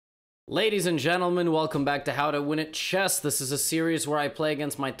Ladies and gentlemen, welcome back to How to Win at Chess. This is a series where I play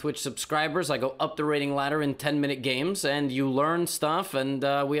against my Twitch subscribers. I go up the rating ladder in 10-minute games, and you learn stuff, and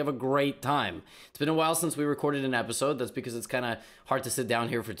we have a great time. It's been a while since we recorded an episode. That's because it's kind of hard to sit down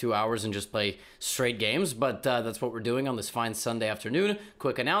here for 2 hours and just play straight games, but that's what we're doing on this fine Sunday afternoon.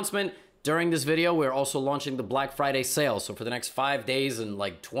 Quick announcement. During this video, we're also launching the Black Friday sale. So for the next 5 days and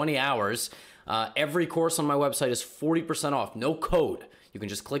like 20 hours, every course on my website is 40% off. No code. You can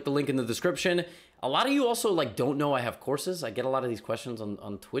just click the link in the description. A lot of you also don't know I have courses. I get a lot of these questions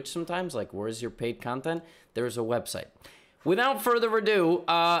on Twitch sometimes, like, where's your paid content? There's a website. Without further adu,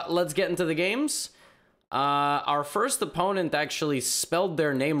 let's get into the games. Our first opponent actually spelled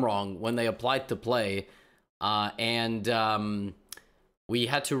their name wrong when they applied to play, and we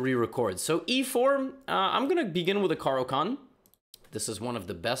had to re-record. So e4, I'm going to begin with a Caro-Kann. This is one of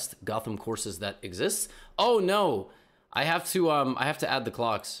the best Gotham courses that exists. Oh, no. I have to add the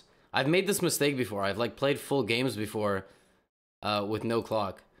clocks. I've made this mistake before. I've played full games before with no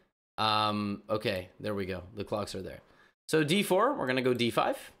clock. Okay, there we go. The clocks are there. So d4, we're gonna go d5.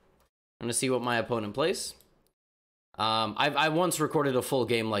 I'm gonna see what my opponent plays. I once recorded a full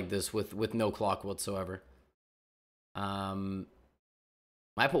game like this with no clock whatsoever. Why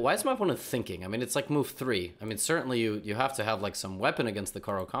is my opponent thinking? I mean, it's like move 3. I mean, certainly you have to have like some weapon against the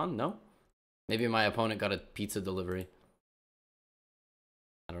Caro-Kann, no? Maybe my opponent got a pizza delivery.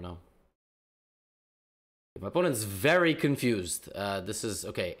 I don't know. My opponent's very confused. This is,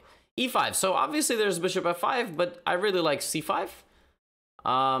 okay, e5. So obviously there's bishop f5, but I really like c5.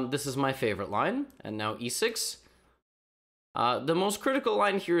 This is my favorite line. And now e6. The most critical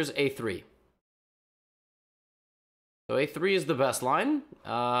line here is a3. So a3 is the best line.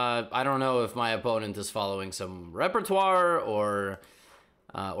 I don't know if my opponent is following some repertoire or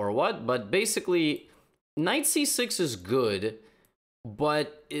what, but basically knight c6 is good.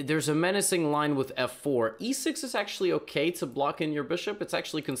 But there's a menacing line with f4. e6 is actually okay to block in your bishop. It's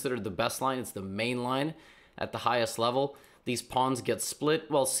actually considered the best line. It's the main line at the highest level. These pawns get split.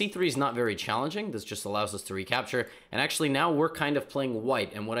 Well, c3 is not very challenging. This just allows us to recapture. And actually now we're kind of playing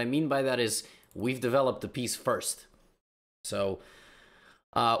white. And what I mean by that is we've developed the piece first. So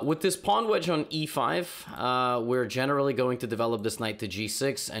with this pawn wedge on e5, we're generally going to develop this knight to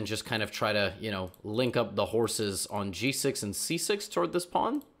g6 and just kind of try to, link up the horses on g6 and c6 toward this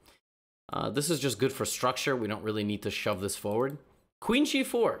pawn. This is just good for structure. We don't really need to shove this forward. Queen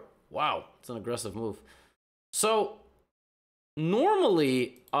g4. Wow, it's an aggressive move. So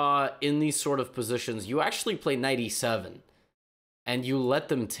normally in these sort of positions, you actually play knight e7 and you let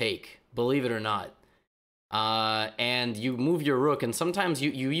them take, believe it or not. And you move your rook, and sometimes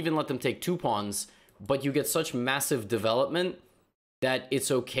you even let them take 2 pawns, but you get such massive development that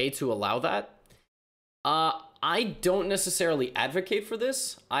it's okay to allow that. I don't necessarily advocate for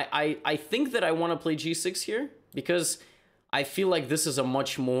this. I think that I want to play g6 here, because I feel like this is a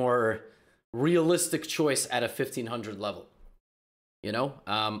much more realistic choice at a 1500 level.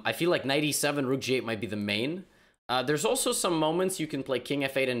 I feel like knight e7, rook g8 might be the main. There's also some moments you can play king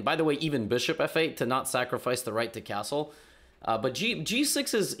f8, and by the way, even bishop f8 to not sacrifice the right to castle. But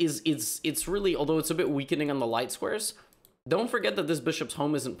g6 it's really, although it's a bit weakening on the light squares, don't forget that this bishop's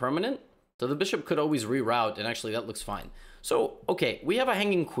home isn't permanent, so the bishop could always reroute, and actually that looks fine. So, okay, we have a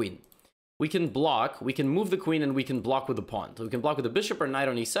hanging queen. We can block, we can move the queen, and we can block with the pawn. So we can block with the bishop or knight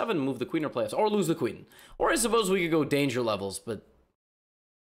on e7, move the queen or play or lose the queen. Or I suppose we could go danger levels, but,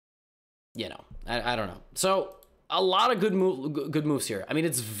 I don't know. So a lot of good moves here. I mean,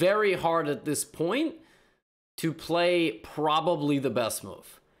 it's very hard at this point to play probably the best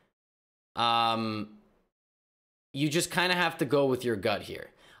move. You just kind of have to go with your gut here.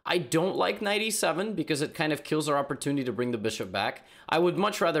 I don't like knight e7 because it kind of kills our opportunity to bring the bishop back. I would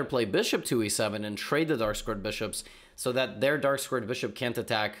much rather play bishop to e7 and trade the dark squared bishops so that their dark squared bishop can't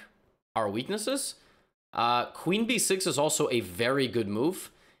attack our weaknesses. Queen b6 is also a very good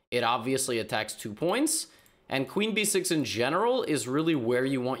move. It obviously attacks 2 points. And queen b6 in general is really where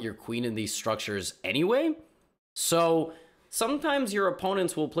you want your queen in these structures anyway. So sometimes your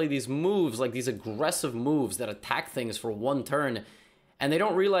opponents will play these moves, like these aggressive moves that attack things for 1 turn, and they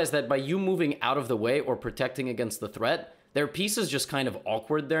don't realize that by you moving out of the way or protecting against the threat, their piece is just kind of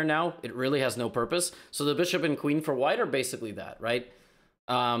awkward there now. It really has no purpose. So the bishop and queen for white are basically that, right?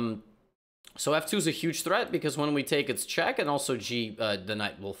 So f2 is a huge threat because when we take, it's check, and also the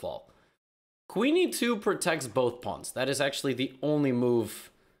knight will fall. Queen e2 protects both pawns. That is actually the only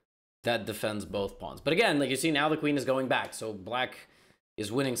move that defends both pawns. But again, like you see, now the queen is going back. So black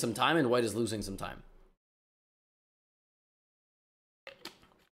is winning some time and white is losing some time.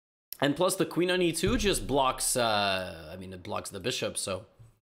 And plus the queen on e2 just blocks, it blocks the bishop. So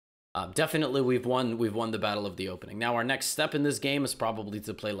Definitely, we've won the battle of the opening. Now, our next step in this game is probably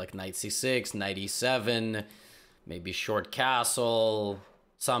to play like knight c6, knight e7, maybe short castle,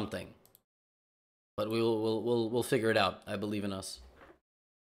 something. But we'll figure it out. I believe in us.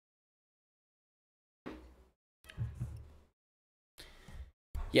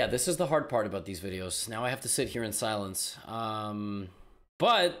 Yeah, this is the hard part about these videos. Now I have to sit here in silence.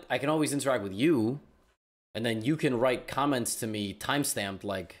 But I can always interact with you, and then you can write comments to me, timestamped,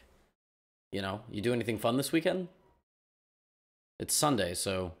 like, you know, you do anything fun this weekend? It's Sunday,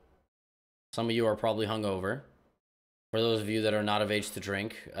 so some of you are probably hungover. For those of you that are not of age to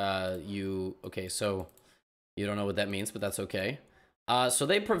drink, okay, so you don't know what that means, but that's okay. So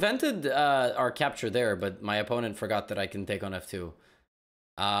they prevented our capture there, but my opponent forgot that I can take on f2.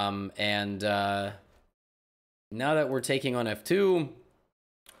 Now that we're taking on f2,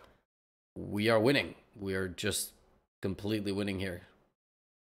 we are winning. We are just completely winning here.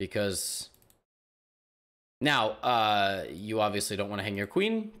 Because now, you obviously don't want to hang your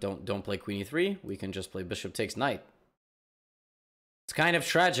queen. Don't play queen e3. We can just play bishop takes knight. It's kind of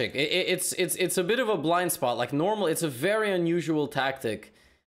tragic. It's a bit of a blind spot. Like normal, it's a very unusual tactic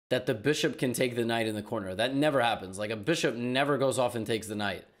that the bishop can take the knight in the corner. That never happens. Like a bishop never goes off and takes the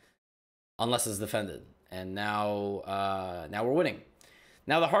knight unless it's defended. And now we're winning.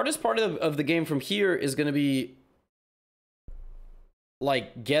 Now the hardest part of the game from here is going to be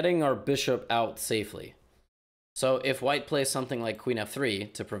like getting our bishop out safely. So if white plays something like queen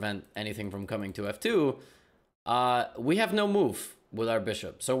f3 to prevent anything from coming to f2, we have no move with our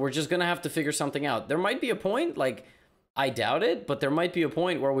bishop. So we're just going to have to figure something out. There might be a point, like, I doubt it, but there might be a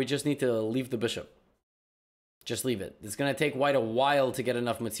point where we just need to leave the bishop. Just leave it. It's going to take white a while to get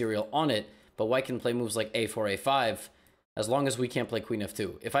enough material on it, but white can play moves like a4, a5, as long as we can't play queen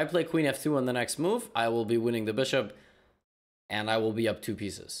f2. If I play queen f2 on the next move, I will be winning the bishop, and I will be up 2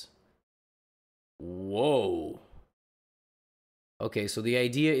 pieces. Whoa. Okay, so the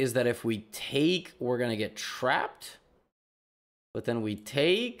idea is that if we take, we're going to get trapped. But then we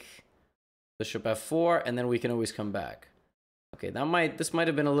take bishop f4, and then we can always come back. Okay, this might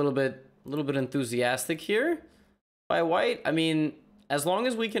have been a little bit enthusiastic here by white. I mean, as long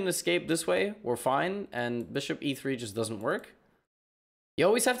as we can escape this way, we're fine. And bishop e3 just doesn't work. You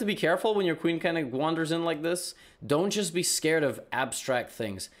always have to be careful when your queen kind of wanders in like this. Don't just be scared of abstract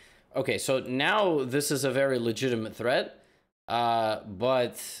things. Okay, so now this is a very legitimate threat.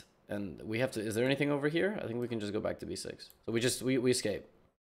 And we have to, is there anything over here? I think we can just go back to b6. So we escape.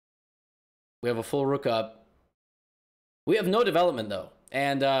 We have a full rook up. We have no development though.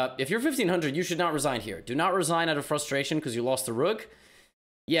 And if you're 1500, you should not resign here. Do not resign out of frustration because you lost the rook.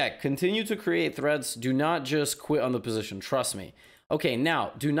 Yeah, continue to create threats. Do not just quit on the position. Trust me. Okay,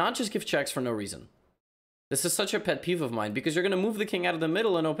 now, do not just give checks for no reason. This is such a pet peeve of mine because you're going to move the king out of the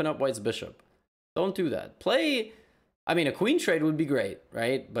middle and open up white's bishop. Don't do that. Play, I mean, a queen trade would be great,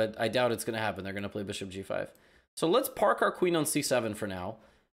 right? But I doubt it's going to happen. They're going to play bishop g5. So let's park our queen on c7 for now.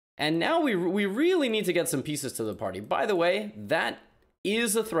 And now we really need to get some pieces to the party. By the way, that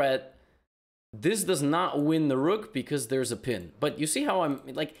is a threat. This does not win the rook because there's a pin. But you see how I'm,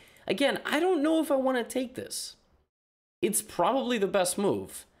 like, again, I don't know if I want to take this. It's probably the best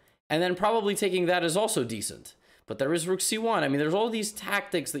move. And then probably taking that is also decent. But there is rook c1. I mean, there's all these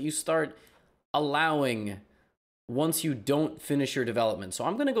tactics that you start allowing once you don't finish your development. So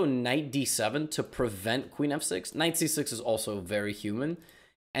I'm going to go knight d7 to prevent queen f6. Knight c6 is also very human.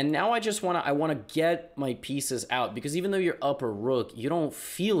 And now I just want to get my pieces out because even though you're up a rook, you don't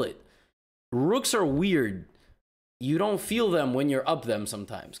feel it. Rooks are weird. You don't feel them when you're up them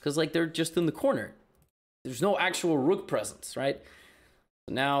sometimes because like they're just in the corner. There's no actual rook presence, right?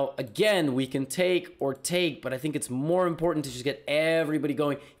 Now, again, we can take or take, but I think it's more important to just get everybody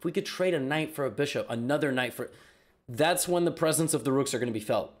going. If we could trade a knight for a bishop, another knight for... That's when the presence of the rooks are going to be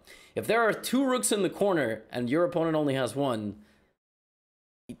felt. If there are 2 rooks in the corner and your opponent only has 1,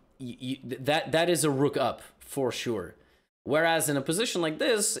 that is a rook up for sure. Whereas in a position like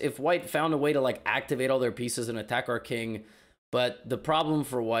this, if white found a way to like activate all their pieces and attack our king, but the problem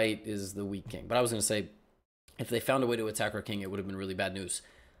for white is the weak king. But I was going to say, if they found a way to attack our king, it would have been really bad news.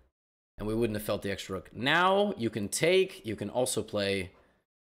 And we wouldn't have felt the extra rook. Now you can take, you can also play.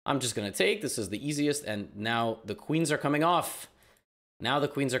 I'm just going to take. This is the easiest. And now the queens are coming off. Now the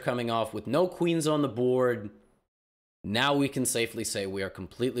queens are coming off with no queens on the board. Now we can safely say we are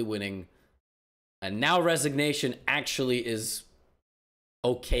completely winning. And now resignation actually is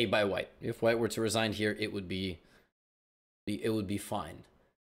okay by white. If white were to resign here, it would be fine.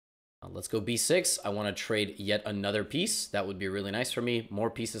 Let's go b6. I want to trade yet another piece. That would be really nice for me.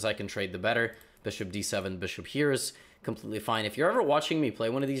 More pieces I can trade, the better. Bishop d7, bishop here is completely fine. If you're ever watching me play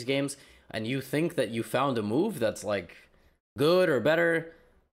one of these games and you think that you found a move that's like good or better,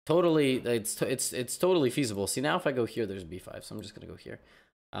 totally, it's totally feasible. See, now if I go here, there's b5, so I'm just gonna go here.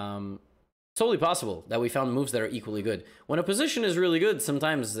 It's totally possible that we found moves that are equally good. When a position is really good,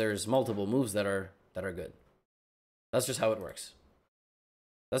 sometimes there's multiple moves that are good. That's just how it works.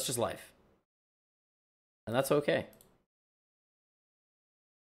 That's just life. And that's okay.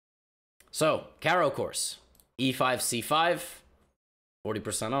 So, Caro course. E5, C5.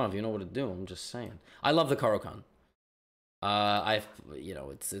 40% off. You know what to do. I'm just saying. I love the Caro-Kann.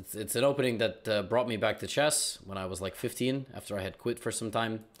 It's an opening that brought me back to chess when I was like 15, after I had quit for some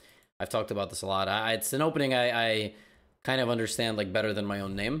time. I've talked about this a lot. It's an opening I kind of understand like better than my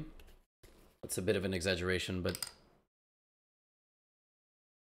own name. That's a bit of an exaggeration, but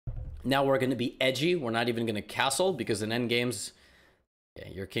now we're going to be edgy. We're not even going to castle, because in endgames, yeah,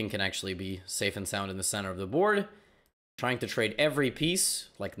 your king can actually be safe and sound in the center of the board, trying to trade every piece,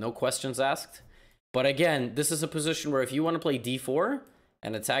 like no questions asked. But again, this is a position where if you want to play d4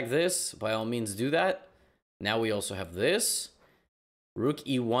 and attack this, by all means do that. Now we also have this. Rook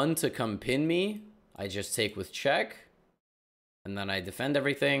e1 to come pin me. I just take with check. And then I defend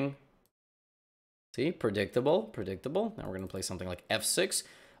everything. See, predictable, predictable. Now we're going to play something like f6.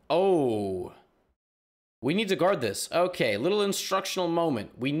 Oh, we need to guard this. Okay, little instructional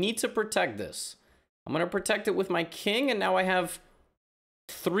moment. We need to protect this. I'm going to protect it with my king, and now I have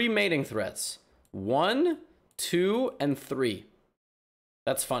 3 mating threats. 1, 2, and 3.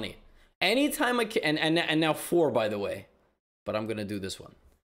 That's funny. Anytime a king, and now 4, by the way. But I'm going to do this one.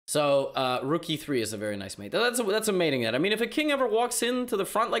 So, rook e3 is a very nice mate. That's a mating net. I mean, if a king ever walks into the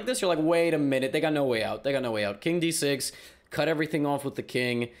front like this, you're like, wait a minute, they got no way out. They got no way out. King d6, cut everything off with the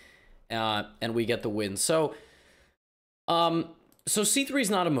king, and we get the win. So c3 is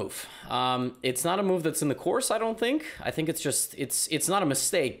not a move. It's not a move that's in the course, I don't think. I think it's just, it's not a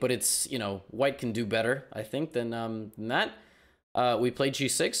mistake, but it's, you know, white can do better, I think, than that. We played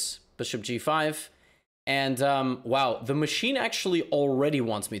g6, bishop g5. And, wow, the machine actually already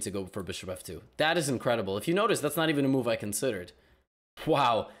wants me to go for bishop f2. That is incredible. If you notice, that's not even a move I considered.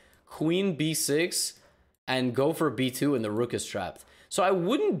 Wow. Queen b6 and go for b2 and the rook is trapped. So I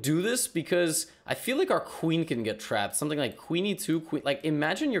wouldn't do this because I feel like our queen can get trapped. Something like queen e2, queen... Like,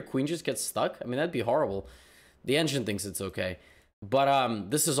 imagine your queen just gets stuck. I mean, that'd be horrible. The engine thinks it's okay. But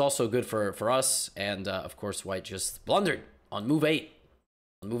this is also good for us. And, of course, white just blundered on move 8.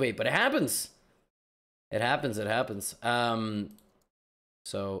 On move 8. But it happens. It happens, it happens.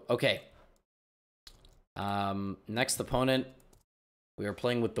 So, okay. Next opponent, we are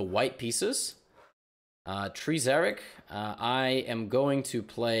playing with the white pieces. Trezeric, I am going to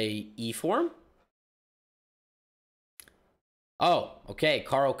play e4. Oh, okay,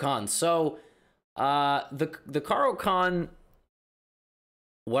 Caro-Kann. So, the Caro-Kann,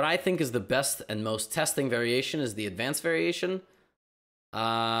 what I think is the best and most testing variation is the advanced variation.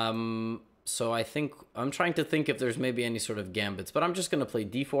 So I think, I'm trying to think if there's maybe any sort of gambits, but I'm just going to play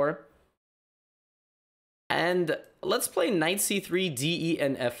d4. And let's play knight c3, d, e,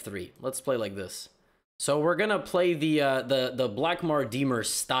 and f3. Let's play like this. So we're going to play the Blackmar-Diemer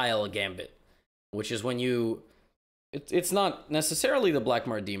style gambit, which is when you... It's not necessarily the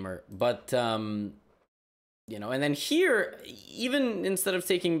Blackmar-Diemer, but, you know, and then here, even instead of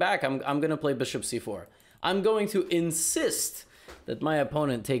taking back, I'm going to play bishop c4. I'm going to insist that my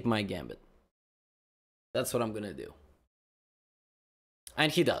opponent take my gambit. That's what I'm going to do.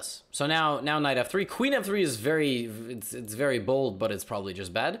 And he does. So now knight f3. Queen f3 is it's very bold, but it's probably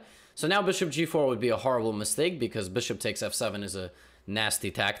just bad. So now bishop g4 would be a horrible mistake because bishop takes f7 is a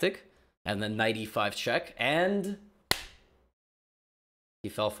nasty tactic. And then knight e5 check. And he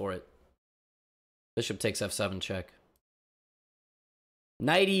fell for it. Bishop takes f7 check.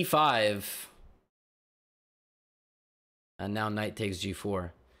 Knight e5. And now knight takes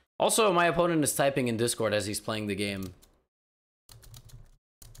g4. Also, my opponent is typing in Discord as he's playing the game.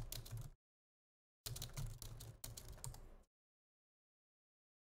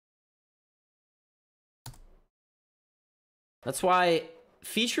 That's why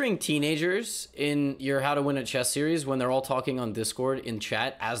featuring teenagers in your How to Win at Chess series when they're all talking on Discord in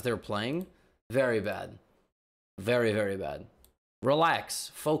chat as they're playing, very bad. Very, very bad. Relax.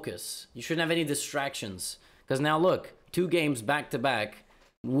 Focus. You shouldn't have any distractions. Because now look, 2 games back to back.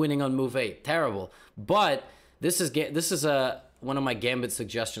 Winning on move 8, terrible. But this is one of my gambit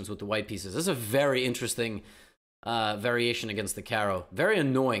suggestions with the white pieces. This is a very interesting variation against the Caro. Very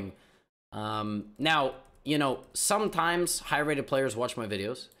annoying. Now, you know, sometimes high-rated players watch my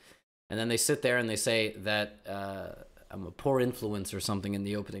videos, and then they sit there and they say that I'm a poor influence or something in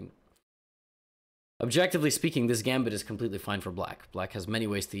the opening. Objectively speaking, this gambit is completely fine for black. Black has many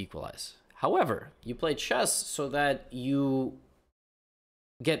ways to equalize. However, you play chess so that you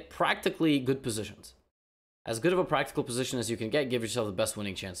get practically good positions. As good of a practical position as you can get, give yourself the best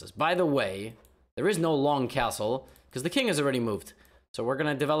winning chances. By the way, there is no long castle, because the king has already moved. So we're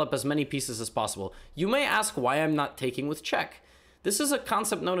going to develop as many pieces as possible. You may ask why I'm not taking with check. This is a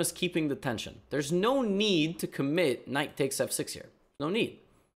concept known as keeping the tension. There's no need to commit knight takes f6 here. No need.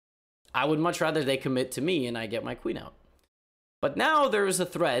 I would much rather they commit to me and I get my queen out. But now there is a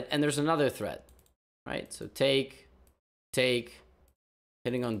threat and there's another threat, right? So take,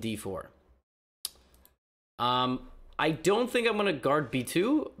 hitting on d4. I don't think I'm going to guard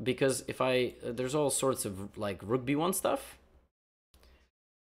b2 because if there's all sorts of like rook b1 stuff.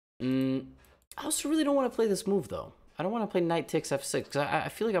 I also really don't want to play this move though. I don't want to play knight takes f6 because I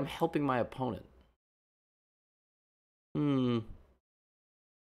feel like I'm helping my opponent.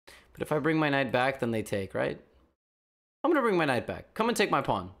 But if I bring my knight back, then they take, right? I'm going to bring my knight back. Come and take my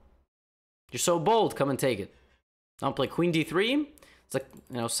pawn. You're so bold. Come and take it. I'll play queen d3. It's like,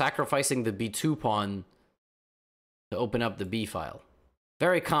 sacrificing the b2 pawn to open up the b file.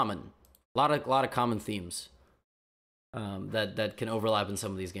 Very common. A lot of common themes that can overlap in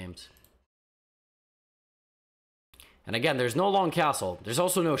some of these games. And again, there's no long castle. There's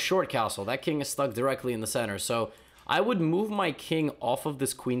also no short castle. That king is stuck directly in the center. So I would move my king off of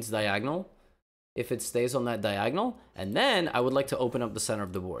this queen's diagonal if it stays on that diagonal, and then I would like to open up the center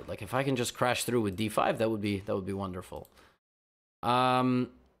of the board. Like if I can just crash through with d5, that would be wonderful. I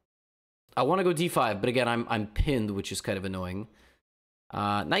want to go d5, but again, I'm pinned, which is kind of annoying.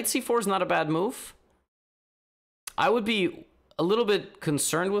 Knight c4 is not a bad move. I would be a little bit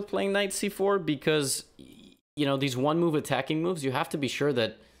concerned with playing knight c4 because these one move attacking moves, you have to be sure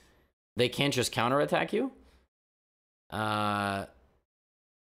that they can't just counterattack you.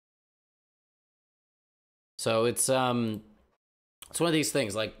 So it's one of these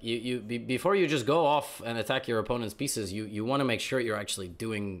things, like before you just go off and attack your opponent's pieces, you want to make sure you're actually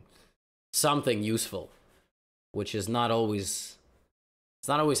doing something useful, which is not always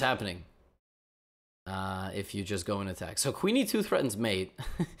happening if you just go and attack. So queen e2 threatens mate.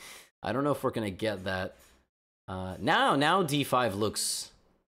 I don't know if we're gonna get that. Now d5 looks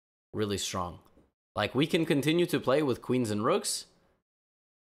really strong. Like we can continue to play with queens and rooks,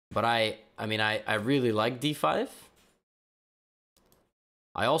 but I really like d5.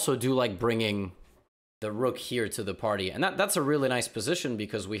 I also do like bringing the rook here to the party, and that's a really nice position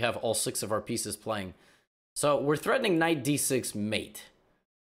because we have all 6 of our pieces playing. So we're threatening knight d6 mate.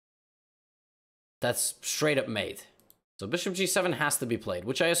 That's straight up mate. So bishop g7 has to be played,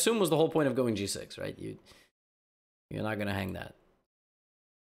 which I assume was the whole point of going g6, right? You're not gonna hang that.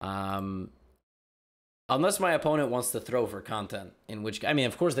 Unless my opponent wants to throw for content, in which,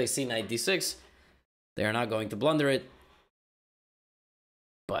 of course they see knight d6. They're not going to blunder it.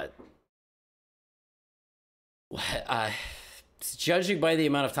 But judging by the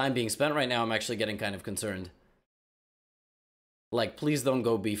amount of time being spent right now, I'm actually getting kind of concerned. Like, please don't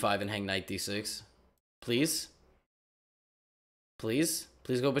go b5 and hang knight d6. Please? Please?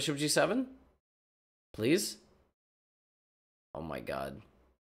 Please go bishop g7? Please? Oh my god.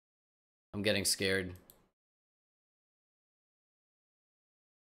 I'm getting scared.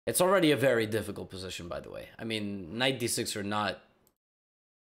 It's already a very difficult position, by the way. Knight d6 or not.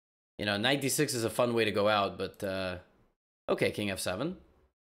 Knight d6 is a fun way to go out, but... okay, king f7.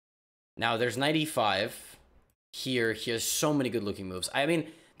 Now, there's knight e5. Here, he has so many good-looking moves.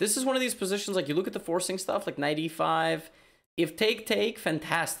 This is one of these positions, like, you look at the forcing stuff, like knight e5. If take,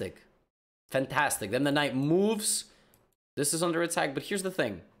 fantastic. Fantastic. Then the knight moves. This is under attack, but here's the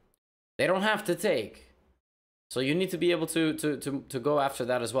thing. They don't have to take. So you need to be able to go after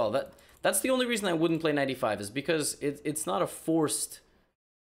that as well. That's the only reason I wouldn't play knight e5, is because it's not a forced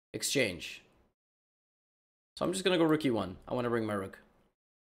exchange. So I'm just going to go rook e1. I want to bring my rook.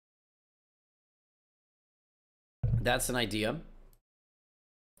 That's an idea.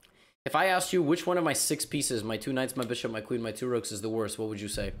 If I asked you which one of my 6 pieces, my 2 knights, my bishop, my queen, my 2 rooks, is the worst, what would you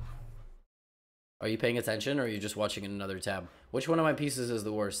say? Are you paying attention, or are you just watching in another tab? Which one of my pieces is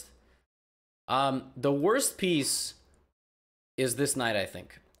the worst? The worst piece is this knight, I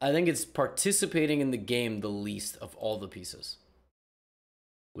think. I think it's participating in the game the least of all the pieces.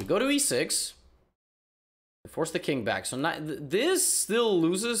 We go to e6. We force the king back. So this still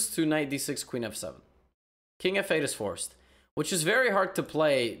loses to knight d6, queen f7. King f8 is forced, which is very hard to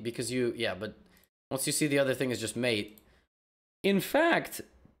play because but once you see the other thing is just mate. In fact,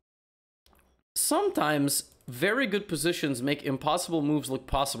 sometimes very good positions make impossible moves look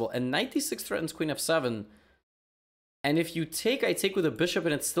possible, and knight d6 threatens queen f7, and if you take, I take with a bishop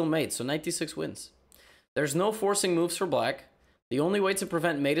and it's still mate, so knight d6 wins. There's no forcing moves for black. The only way to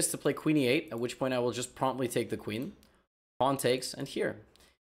prevent mate is to play queen e8, at which point I will just promptly take the queen. Pawn takes, and here.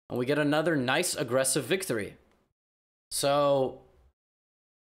 And we get another nice aggressive victory. So,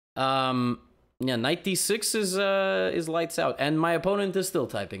 yeah, knight d6 is lights out. And my opponent is still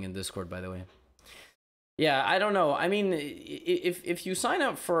typing in Discord, by the way. Yeah, I don't know. I mean, if you sign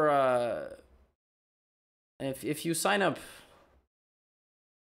up for if you sign up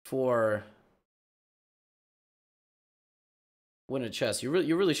for win a chess, you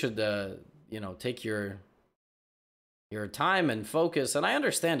really should you know, take your time and focus. And I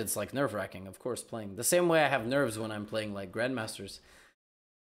understand it's like nerve-wracking, of course, playing the same way I have nerves when I'm playing like grandmasters.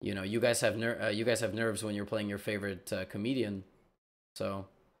 You know, you guys have nerves when you're playing your favorite comedian. So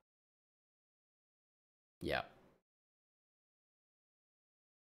yeah.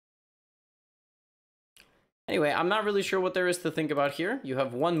 Anyway, I'm not really sure what there is to think about here. You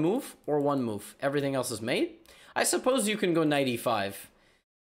have one move or one move. Everything else is made. I suppose you can go knight e5.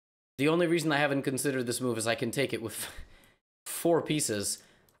 The only reason I haven't considered this move is I can take it with 4 pieces.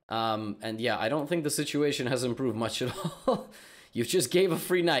 And yeah, I don't think the situation has improved much at all. You just gave a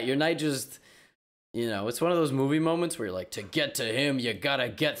free knight. Your knight just, you know, it's one of those movie moments where you're like, to get to him, you gotta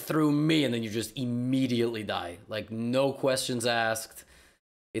get through me. And then you just immediately die. Like, no questions asked.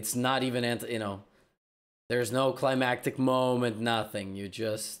 It's not even, you know, there's no climactic moment, nothing. You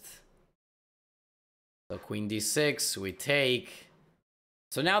just... So queen d6, we take.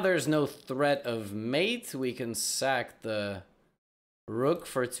 So now there's no threat of mate. We can sack the rook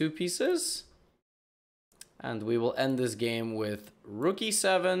for 2 pieces. And we will end this game with rook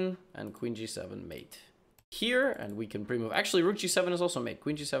e7 and queen g7 mate. Here, and we can pre-move. Actually, rook g7 is also mate.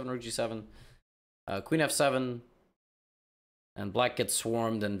 Queen g7, rook g7, queen f7. And black gets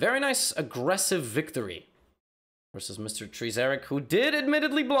swarmed. And very nice aggressive victory versus Mr. Trezarek, who did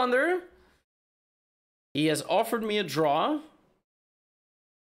admittedly blunder. He has offered me a draw.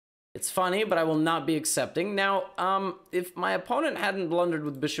 It's funny, but I will not be accepting. Now, if my opponent hadn't blundered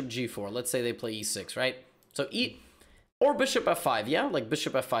with bishop g4, let's say they play e6, right? So or bishop f5, yeah? Like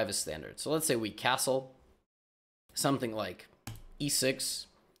bishop f5 is standard. So let's say we castle something like e6.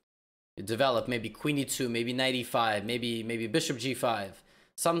 You develop maybe queen e2, maybe knight e5, maybe bishop g5,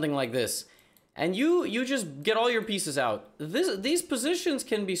 something like this. And you just get all your pieces out. These positions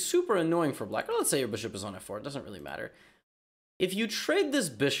can be super annoying for black. Or let's say your bishop is on f4. It doesn't really matter. If you trade this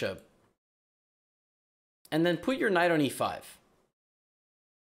bishop and then put your knight on e5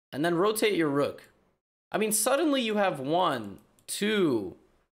 and then rotate your rook, I mean, suddenly you have 1, 2,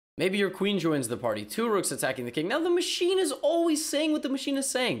 maybe your queen joins the party, 2 rooks attacking the king. Now the machine is always saying what the machine is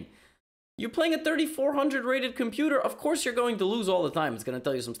saying. You're playing a 3400 rated computer. Of course you're going to lose all the time. It's going to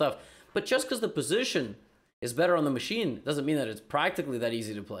tell you some stuff. But just because the position is better on the machine doesn't mean that it's practically that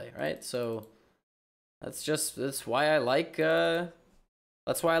easy to play, right? So that's why I like that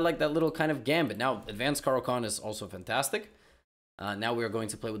little kind of gambit. Now, advanced Caro-Kann is also fantastic. Now we are going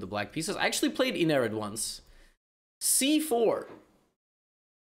to play with the black pieces. I actually played Inerid once. C4.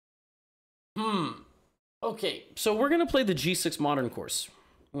 Okay, so we're gonna play the G6 modern course.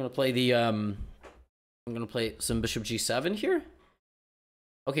 I'm gonna play the I'm gonna play some bishop G7 here.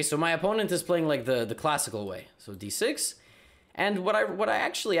 Okay, so my opponent is playing like the classical way. So D6. And what I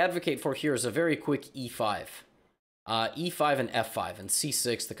actually advocate for here is a very quick E5. E5 and F5 and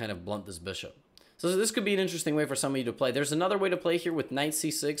C6 to kind of blunt this bishop. So this could be an interesting way for some of you to play. There's another way to play here with knight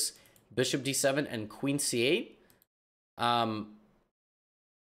C6, bishop D7, and queen C8.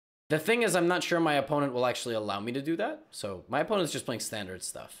 The thing is, I'm not sure my opponent will actually allow me to do that. So my opponent's just playing standard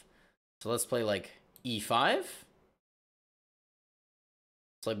stuff. So let's play like E5.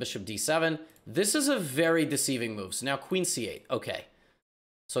 Play bishop d7. This is a very deceiving move. So now queen c8. Okay.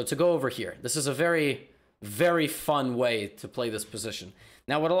 So to go over here, this is a very, very fun way to play this position.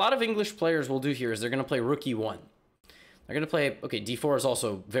 Now, what a lot of English players will do here is they're going to play rook e1. They're going to play, okay, d4 is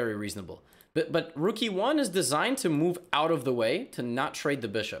also very reasonable. But rook e1 is designed to move out of the way to not trade the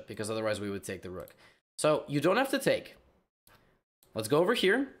bishop, because otherwise we would take the rook. So you don't have to take. Let's go over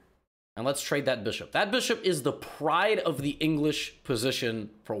here. And let's trade that bishop. That bishop is the pride of the English position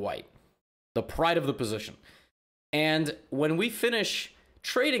for white. The pride of the position. And when we finish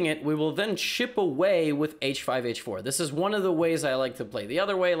trading it, we will then chip away with h5, h4. This is one of the ways I like to play. The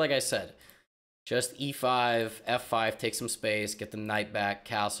other way, like I said, just e5, f5, take some space, get the knight back,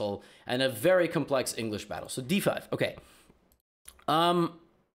 castle, and a very complex English battle. So d5, okay.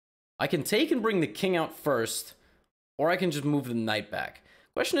 I can take and bring the king out first, or I can just move the knight back.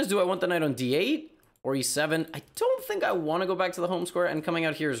 Question is, do I want the knight on d8 or e7? I don't think I want to go back to the home square, and coming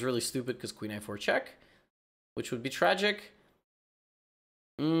out here is really stupid because queen a4 check, which would be tragic.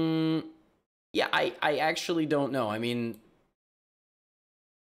 Yeah, I actually don't know. I mean,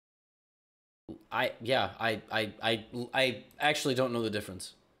 I actually don't know the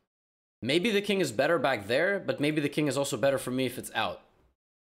difference. Maybe the king is better back there, but maybe the king is also better for me if it's out.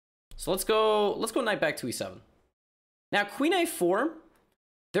 So let's go knight back to e7. Now, queen a4,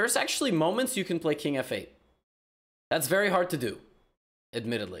 there's actually moments you can play king f8. That's very hard to do,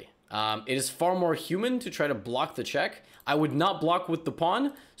 admittedly. It is far more human to try to block the check. I would not block with the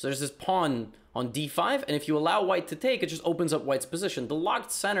pawn. So there's this pawn on d5, and if you allow white to take, it just opens up white's position. The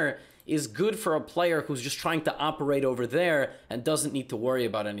locked center is good for a player who's just trying to operate over there and doesn't need to worry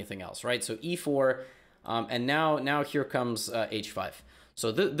about anything else, right? So e4, and now here comes h5.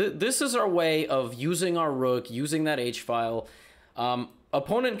 So this is our way of using our rook, using that h-file.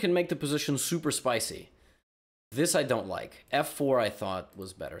 Opponent can make the position super spicy. This I don't like. f4 I thought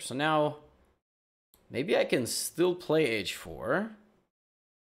was better. So now, maybe I can still play h4,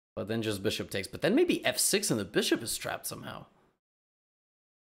 but then just bishop takes. But then maybe f6 and the bishop is trapped somehow.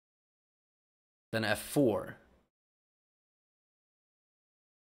 Then f4.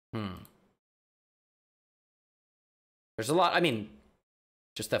 There's a lot, I mean,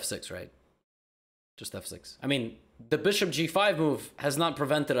 just f6, right? Just f6. I mean, the bishop g5 move has not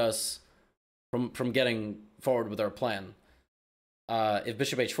prevented us from getting forward with our plan. If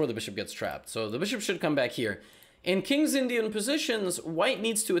bishop h4, the bishop gets trapped. So the bishop should come back here. In King's Indian positions, white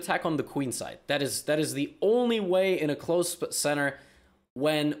needs to attack on the queen side. That is the only way in a close center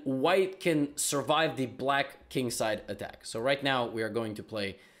when white can survive the black king side attack. So right now we are going to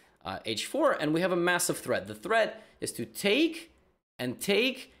play h4, and we have a massive threat. The threat is to take and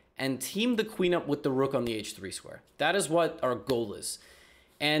team the queen up with the rook on the h3 square. That is what our goal is.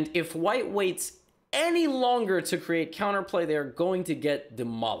 And if white waits any longer to create counterplay, they're going to get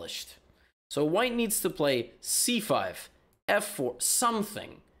demolished. So white needs to play c5, f4,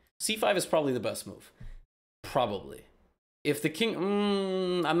 something. c5 is probably the best move. Probably. If the king...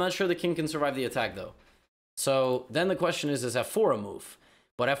 I'm not sure the king can survive the attack, though. So then the question is f4 a move?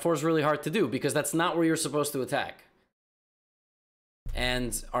 But f4 is really hard to do, because that's not where you're supposed to attack.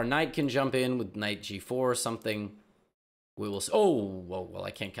 And our knight can jump in with knight g4 or something. We will see. Oh, well,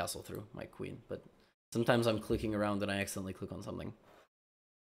 I can't castle through my queen, but sometimes I'm clicking around and I accidentally click on something.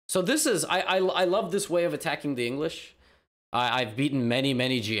 So this is, I love this way of attacking the English. I've beaten many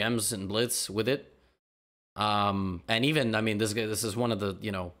GMs in Blitz with it. And even, I mean, this is one of the,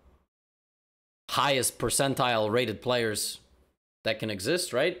 you know, highest percentile rated players that can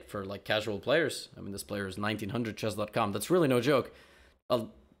exist, right? For like casual players. I mean, this player is 1900chess.com. That's really no joke.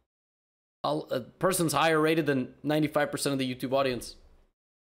 A person's higher rated than 95% of the YouTube audience.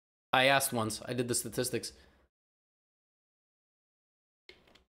 I asked once. I did the statistics.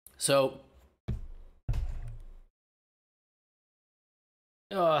 So,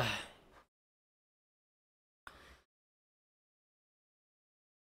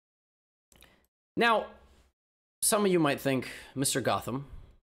 now, some of you might think, Mr. Gotham,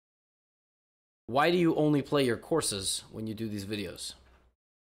 why do you only play your courses when you do these videos?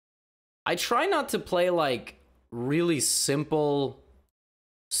 I try not to play like really simple,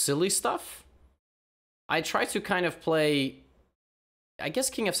 silly stuff. I try to kind of play, I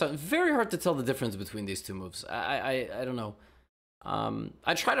guess King f7. Very hard to tell the difference between these two moves. I don't know.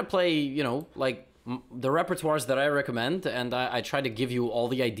 I try to play, you know, like the repertoires that I recommend, and I try to give you all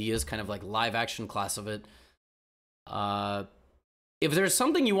the ideas, kind of like live action class of it. If there's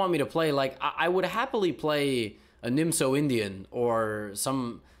something you want me to play, like I would happily play a Nimso Indian or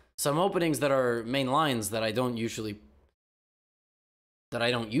some openings that are main lines that I don't usually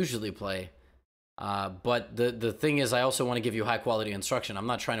play. But the thing is, I also want to give you high quality instruction. I'm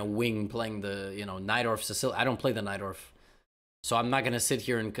not trying to wing playing the, you know, Najdorf Sicilian. I don't play the Najdorf, so I'm not gonna sit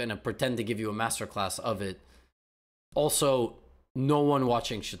here and kind of pretend to give you a masterclass of it. Also, no one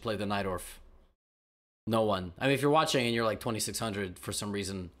watching should play the Najdorf. No one. I mean, if you're watching and you're like 2600 for some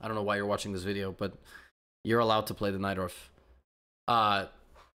reason, I don't know why you're watching this video, but you're allowed to play the Najdorf.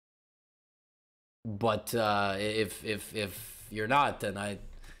 But if you're not, then I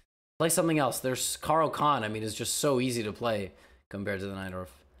play something else. There's Karo Khan. I mean, it's just so easy to play compared to the Najdorf.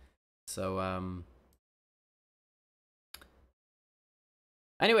 So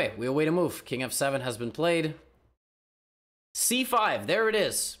anyway, we await a move. King f7 has been played. c5, there it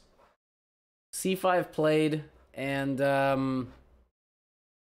is. c5 played, and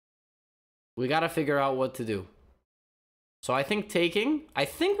we gotta figure out what to do. So I think taking, I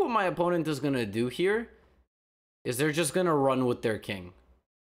think what my opponent is gonna do here is they're just gonna run with their king.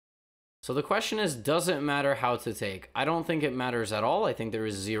 So the question is, does it matter how to take? I don't think it matters at all. I think there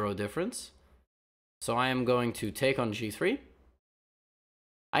is zero difference. So I am going to take on g3.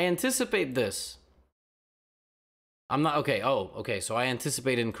 I anticipate this. I'm not... Okay, oh, okay, so I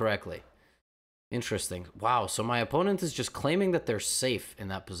anticipate incorrectly. Interesting. Wow, so my opponent is just claiming that they're safe in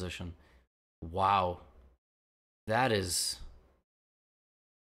that position. Wow. That's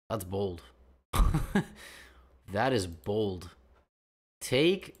bold. That is bold.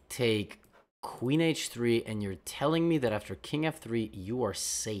 Take, queen h3, and you're telling me that after king f3, you are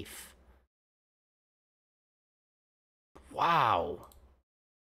safe. Wow.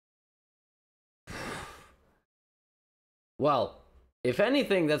 Well, if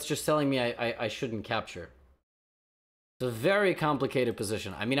anything, that's just telling me I shouldn't capture. It's a very complicated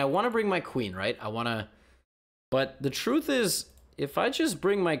position. I mean, I want to bring my queen, right? I want to... But the truth is, if I just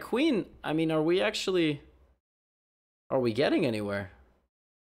bring my queen, I mean, are we getting anywhere?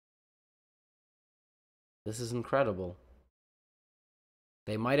 This is incredible.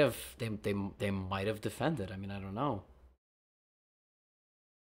 They might have defended. I mean, I don't know.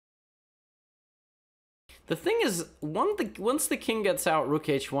 The thing is, once the king gets out, rook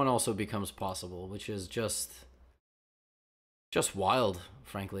h1 also becomes possible, which is just wild,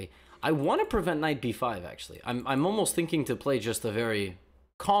 frankly. I want to prevent knight b5, actually. I'm almost thinking to play just a very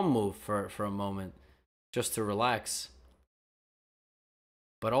calm move for a moment, just to relax.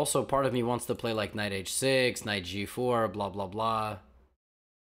 But also part of me wants to play like knight h6, knight g4, blah, blah, blah.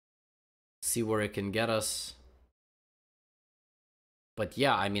 See where it can get us. But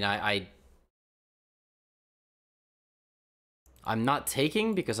yeah, I mean, I'm not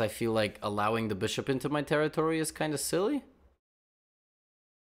taking because I feel like allowing the bishop into my territory is kind of silly.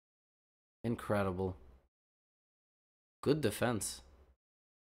 Incredible. Good defense.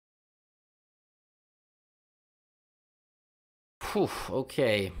 Whew,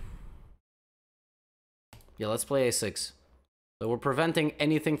 okay. Yeah, let's play a6. So we're preventing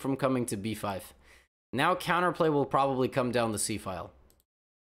anything from coming to b5. Now counterplay will probably come down the c file.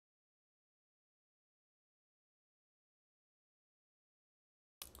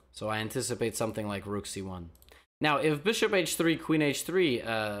 So I anticipate something like rook c1. Now, if bishop h3, queen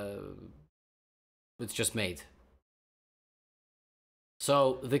h3, it's just mate.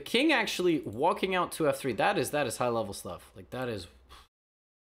 So the king actually walking out to f3, that is high level stuff. Like that is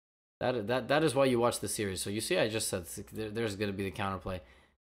why you watch the series. So you see, I just said there's going to be the counterplay.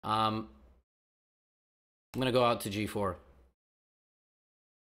 I'm going to go out to g4.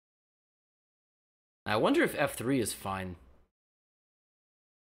 I wonder if f3 is fine.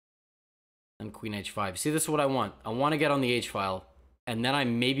 And queen h5. See, this is what I want. I want to get on the h file, and then I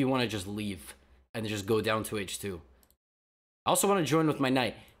maybe want to just leave and just go down to h2. I also want to join with my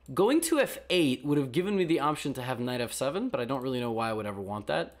knight. Going to f8 would have given me the option to have knight f7, but I don't really know why I would ever want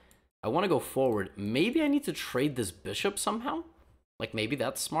that. I want to go forward. Maybe I need to trade this bishop somehow? Like, maybe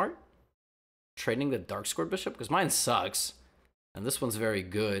that's smart? Trading the dark squared bishop? Because mine sucks. And this one's very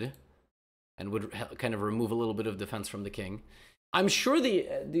good. And would kind of remove a little bit of defense from the king. I'm sure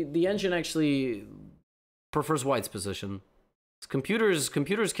the engine actually prefers white's position. Computers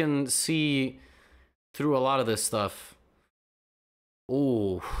can see through a lot of this stuff.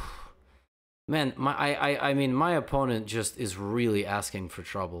 Oh, man, I mean, my opponent just is really asking for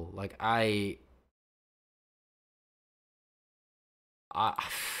trouble. Like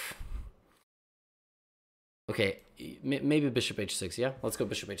okay, maybe bishop h6. Yeah, let's go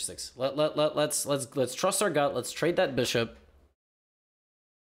bishop h6. Let's trust our gut. Let's trade that bishop.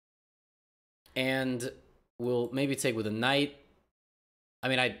 And we'll maybe take with a knight. I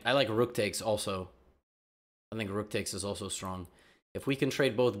mean, I like rook takes also. I think rook takes is also strong. If we can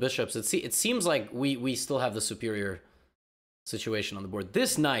trade both bishops, it seems like we still have the superior situation on the board.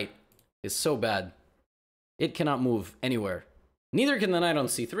 This knight is so bad. It cannot move anywhere. Neither can the knight on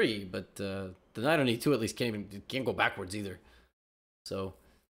c3, but the knight on e2 at least can't go backwards either. So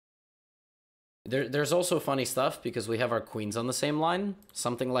there's also funny stuff because we have our queens on the same line.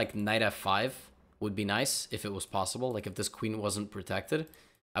 Something like knight f5 would be nice if it was possible. Like if this queen wasn't protected,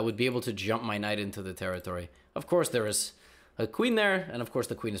 I would be able to jump my knight into the territory. Of course, there is a queen there, and of course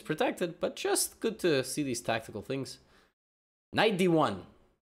the queen is protected, but just good to see these tactical things. Knight d1.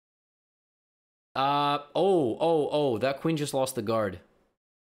 Oh, that queen just lost the guard.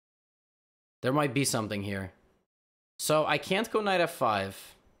 There might be something here. So I can't go knight f5.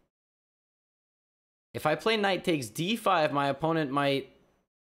 If I play knight takes d5, my opponent might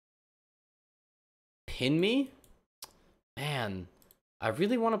pin me. Man, I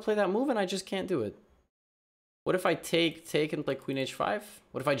really want to play that move and I just can't do it. What if I take and play queen h5?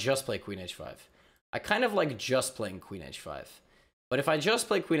 What if I just play queen h5? I kind of like just playing queen h5. But if I just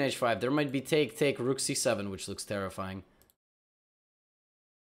play queen h5, there might be take, rook c7, which looks terrifying.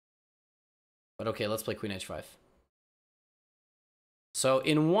 But okay, let's play queen h5. So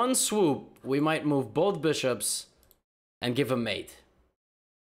in one swoop, we might move both bishops and give a mate.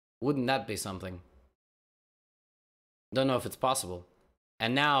 Wouldn't that be something? Don't know if it's possible.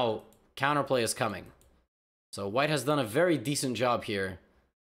 And now counterplay is coming. So white has done a very decent job here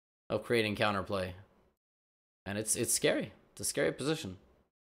of creating counterplay. And it's scary. It's a scary position.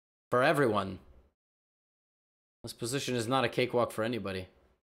 For everyone. This position is not a cakewalk for anybody.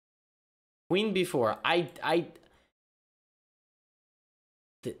 Queen b4.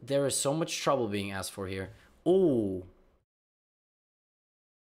 There is so much trouble being asked for here. Oh.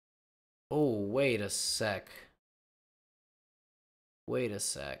 Oh, wait a sec. Wait a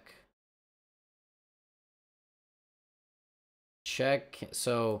sec. Check.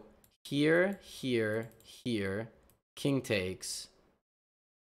 So here, here, here. King takes.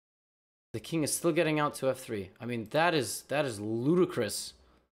 The king is still getting out to f3. I mean, that is ludicrous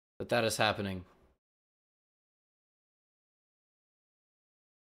that is happening.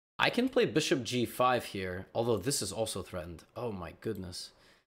 I can play bishop g5 here, although this is also threatened. Oh my goodness.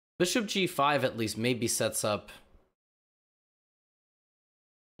 Bishop g5 at least maybe sets up...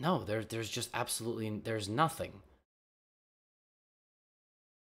 No, there's just absolutely... There's nothing.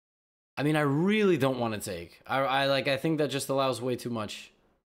 I mean, I really don't want to take. I think that just allows way too much.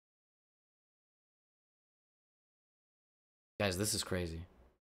 Guys, this is crazy.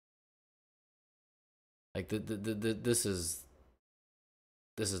 Like, this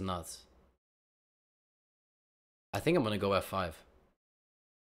is nuts. I think I'm going to go f5.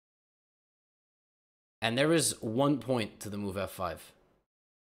 And there is one point to the move f5.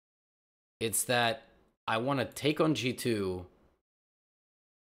 It's that I want to take on g2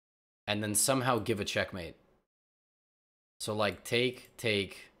 and then somehow give a checkmate. So like take,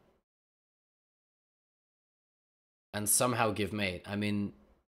 and somehow give mate. I mean,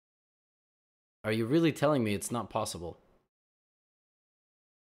 are you really telling me it's not possible?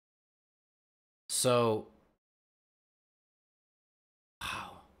 So,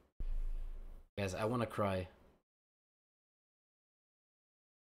 wow. Guys, I want to cry.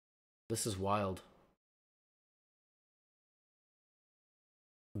 This is wild.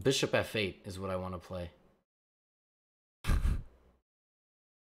 Bishop f8 is what I want to play.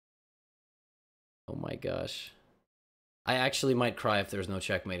 Oh my gosh. I actually might cry if there's no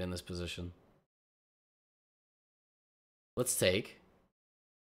checkmate in this position. Let's take.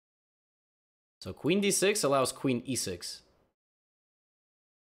 So queen d6 allows queen e6.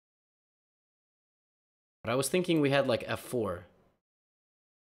 But I was thinking we had like f4.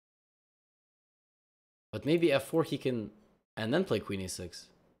 But maybe f4 he can... and then play queen e6.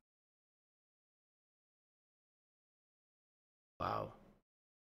 Wow.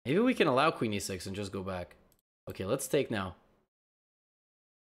 Maybe we can allow queen e6 and just go back. Okay, let's take now.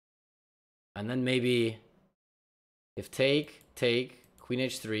 And then maybe... if take, queen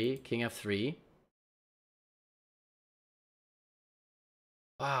h3, king f3.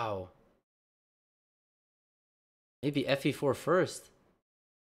 Wow. Maybe fe4 first.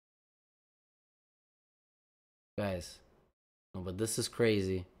 Guys. No, but this is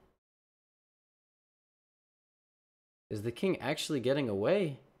crazy. Is the king actually getting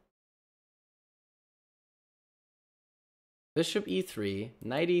away? Bishop e3,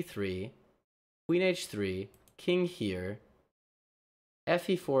 knight e3, queen h3, king here,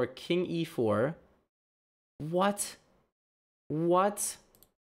 fe4, king e4. What? What?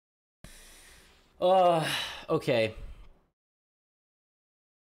 Okay.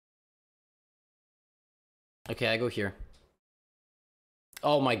 Okay, I go here.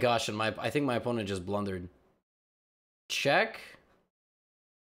 Oh my gosh, and I think my opponent just blundered. Check.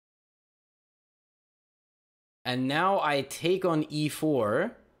 And now I take on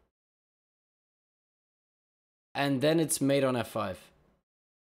e4. And then it's mate on f5.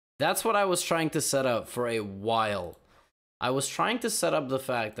 That's what I was trying to set up for a while. I was trying to set up the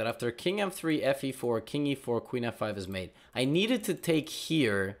fact that after king f3, fe4, king e4, queen f5 is mate. I needed to take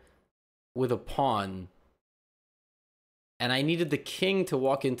here with a pawn. And I needed the king to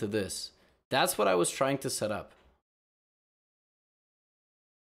walk into this. That's what I was trying to set up.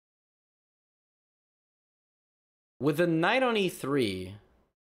 With the knight on e3...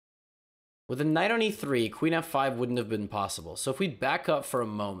 with a knight on e3, queen f5 wouldn't have been possible. So if we back up for a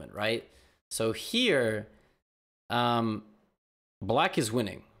moment, right? So here, black is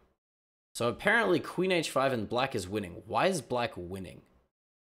winning. So apparently queen h5 and black is winning. Why is black winning?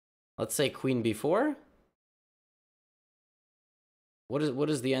 Let's say queen b4. What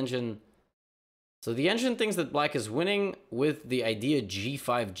is the engine? So the engine thinks that black is winning with the idea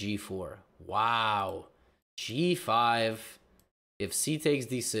g5, g4. Wow. g5, if c takes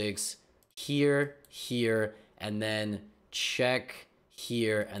d6, here, and then check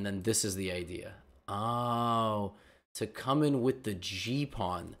here, and then this is the idea. Oh, to come in with the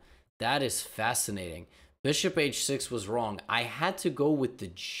g-pawn. That is fascinating. Bishop h6 was wrong. I had to go with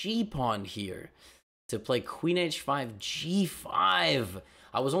the g-pawn here to play queen h5, g5.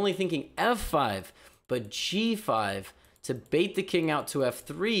 I was only thinking f5, but g5 to bait the king out to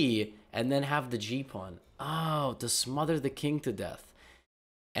f3 and then have the g-pawn. Oh, to smother the king to death.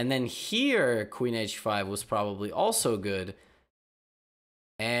 And then here, queen h5 was probably also good.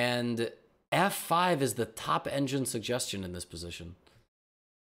 And f5 is the top engine suggestion in this position.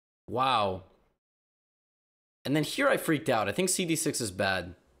 Wow. And then here I freaked out. I think cd6 is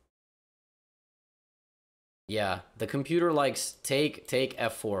bad. Yeah, the computer likes take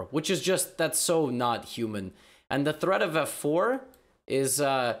f4, which is just, that's so not human. And the threat of f4 is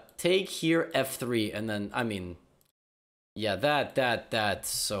take here f3, and then, I mean, yeah, that's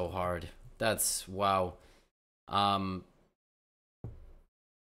so hard. That's, wow.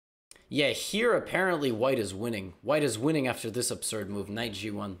 Yeah, here apparently white is winning. White is winning after this absurd move, knight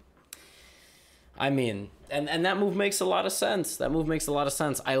g1. I mean, and that move makes a lot of sense. That move makes a lot of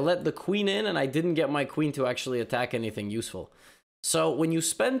sense. I let the queen in, and I didn't get my queen to actually attack anything useful. So when you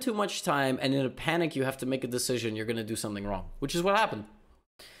spend too much time, and in a panic you have to make a decision, you're going to do something wrong, which is what happened.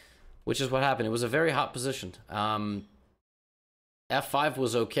 Which is what happened. It was a very hot position. F5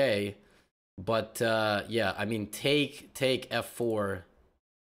 was okay, but yeah, I mean, take f4,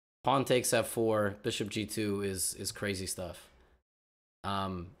 pawn takes f4, bishop g2 is crazy stuff.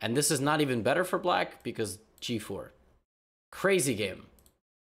 And this is not even better for black because g4. Crazy game.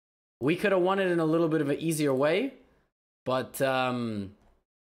 We could have won it in a little bit of an easier way, but that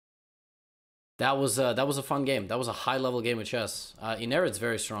was a fun game. That was a high-level game of chess. Inerit's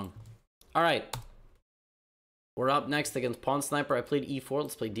very strong. All right. We're up next against Pawn Sniper. I played e4.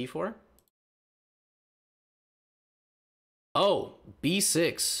 Let's play d4. Oh,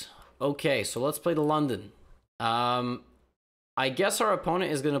 b6. Okay, so let's play the London. I guess our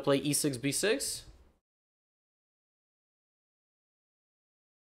opponent is going to play e6, b6.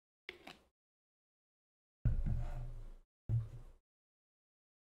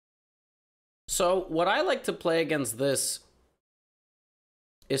 So what I like to play against this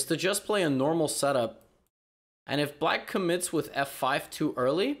is to just play a normal setup. And if black commits with f5 too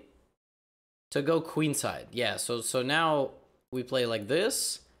early, to go queenside. Yeah, so now we play like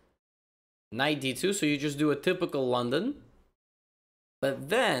this. Knight d2, so you just do a typical London. But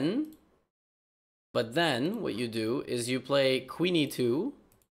then what you do is you play queen e2,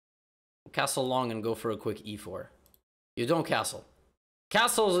 castle long, and go for a quick e4. You don't castle.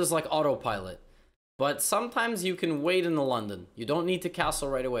 Castles is like autopilot. But sometimes you can wait in the London. You don't need to castle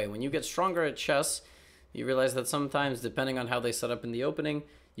right away. When you get stronger at chess, you realize that sometimes, depending on how they set up in the opening,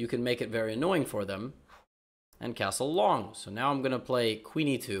 you can make it very annoying for them and castle long. So now I'm going to play queen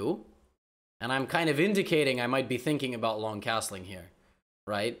e2, and I'm kind of indicating I might be thinking about long castling here,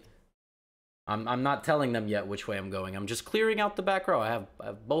 right? I'm not telling them yet which way I'm going. I'm just clearing out the back row. I have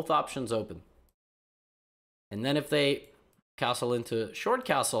both options open. And then if they castle into short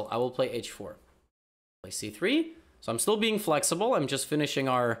castle, I will play h4. Play c3. So I'm still being flexible. I'm just finishing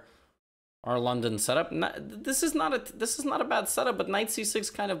our London setup. This is not a bad setup, but knight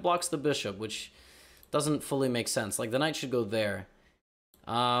c6 kind of blocks the bishop, which doesn't fully make sense. Like, the knight should go there.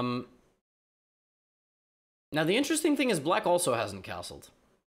 Now the interesting thing is black also hasn't castled.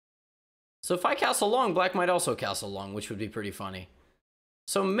 So if I castle long, black might also castle long, which would be pretty funny.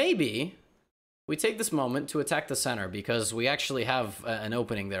 So maybe we take this moment to attack the center, because we actually have an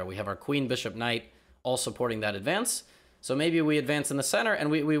opening there. We have our queen, bishop, knight, all supporting that advance. So maybe we advance in the center,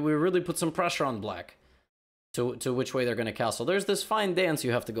 and we really put some pressure on black to which way they're going to castle. There's this fine dance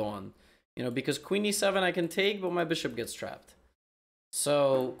you have to go on, you know, because queen e7 I can take, but my bishop gets trapped.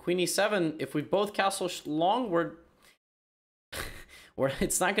 So queen e7, if we both castle long,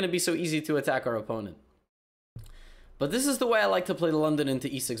 it's not going to be so easy to attack our opponent. But this is the way I like to play the London into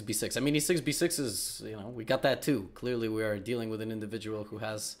e6, b6. I mean, e6, b6 is, you know, we got that too. Clearly, we are dealing with an individual who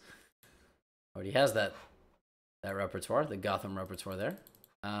already has that repertoire, the Gotham repertoire there.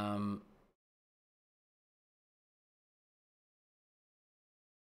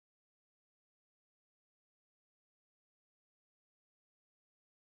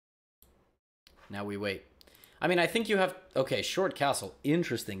 Now we wait. I mean, I think you have... Okay, short castle.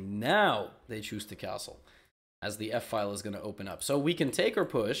 Interesting. Now they choose to castle, as the F file is going to open up. So we can take or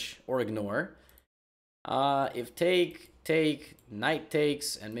push, or ignore. If take, knight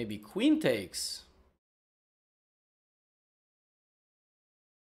takes, and maybe queen takes...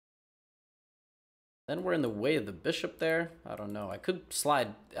 Then we're in the way of the bishop there. I don't know. I could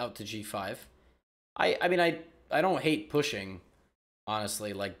slide out to g5. I mean, I don't hate pushing.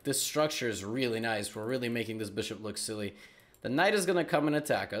 Honestly, like, this structure is really nice. We're really making this bishop look silly. The knight is going to come and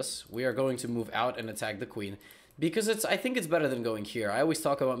attack us. We are going to move out and attack the queen. Because I think it's better than going here. I always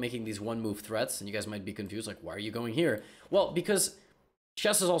talk about making these one-move threats, and you guys might be confused, like, why are you going here? Well, because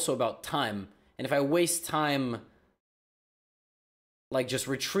chess is also about time. And if I waste time, like, just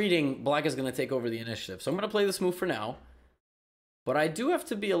retreating, black is going to take over the initiative. So I'm going to play this move for now. But I do have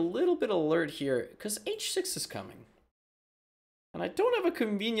to be a little bit alert here, because h6 is coming. And I don't have a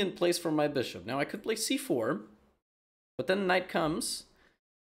convenient place for my bishop. Now, I could play c4, but then knight comes.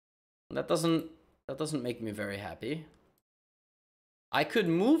 And that doesn't make me very happy. I could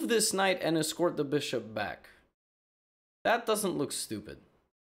move this knight and escort the bishop back. That doesn't look stupid.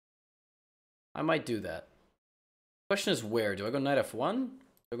 I might do that. Question is where? Do I go knight f1? Do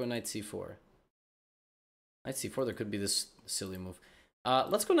I go knight c4? Knight c4, there could be this silly move.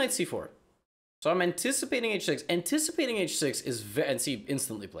 Let's go knight c4. So I'm anticipating h6. Anticipating h6 is and see,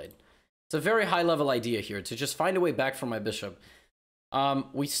 instantly played. It's a very high level idea here to just find a way back for my bishop.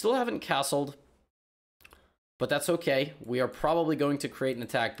 We still haven't castled, but that's okay. We are probably going to create an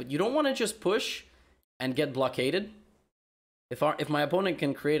attack, but you don't want to just push and get blockaded. If my opponent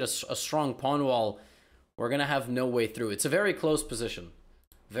can create a strong pawn wall, we're gonna have no way through. It's a very close position.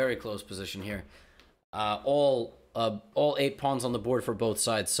 Very close position here. All 8 pawns on the board for both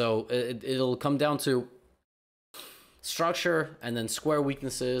sides. So it'll come down to structure and then square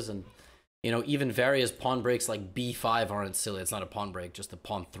weaknesses, and you know, even various pawn breaks like b5 aren't silly. It's not a pawn break, just a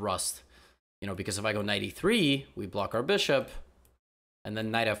pawn thrust. You know, because if I go knight e3, we block our bishop, and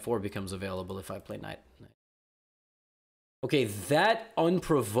then knight f4 becomes available if I play knight. Okay, that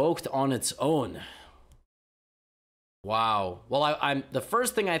unprovoked on its own. Wow. Well, I'm the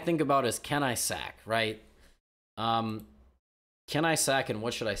first thing I think about is, can I sack, right? Can I sack, and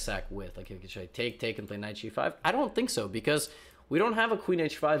what should I sack with? Like, should I take and play knight g5? I don't think so, because we don't have a queen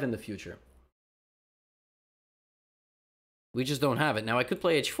h5 in the future. We just don't have it. Now, I could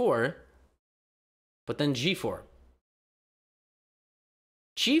play h4, but then g4.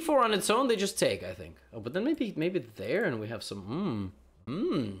 G4 on its own, they just take, I think. Oh, but then maybe there, and we have some,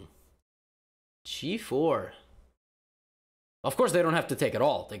 G4. Of course, they don't have to take at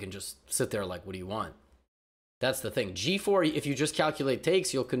all. They can just sit there like, what do you want? That's the thing. G4, if you just calculate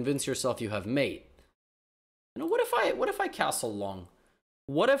takes, you'll convince yourself you have mate. You know, what if I castle long?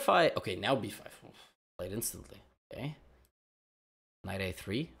 What if okay, now b5. Played instantly. Okay. Knight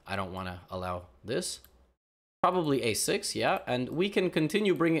a3. I don't want to allow this. Probably a6, yeah. And we can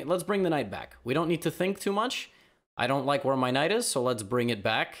continue bringing it. Let's bring the knight back. We don't need to think too much. I don't like where my knight is, so let's bring it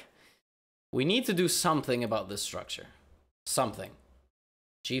back. We need to do something about this structure. Something.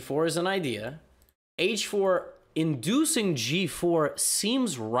 G4 is an idea. H4, inducing G4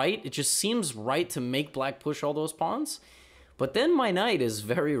 seems right. It just seems right to make black push all those pawns. But then my knight is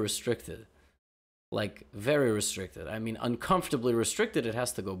very restricted. Like, very restricted. I mean, uncomfortably restricted. It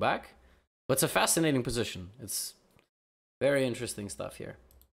has to go back. But it's a fascinating position. It's very interesting stuff here.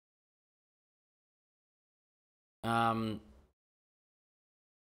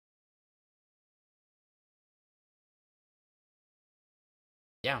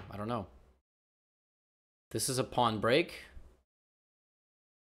 Yeah, I don't know. This is a pawn break.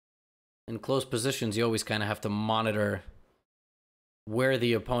 In close positions, you always kind of have to monitor where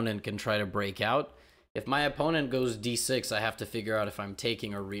the opponent can try to break out. If my opponent goes d6, I have to figure out if I'm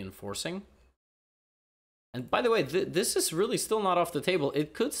taking or reinforcing. And by the way, this is really still not off the table.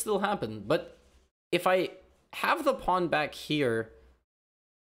 It could still happen. But if I have the pawn back here,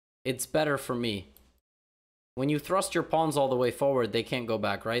 it's better for me. When you thrust your pawns all the way forward, they can't go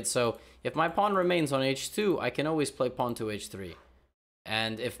back, right? So if my pawn remains on h2, I can always play pawn to h3.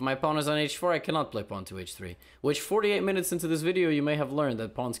 And if my pawn is on h4, I cannot play pawn to h3. Which 48 minutes into this video, you may have learned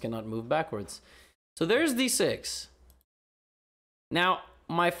that pawns cannot move backwards. So there's d6. Now,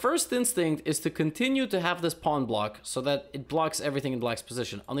 my first instinct is to continue to have this pawn block so that it blocks everything in black's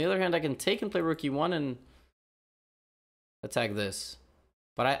position. On the other hand, I can take and play rook e1 and attack this.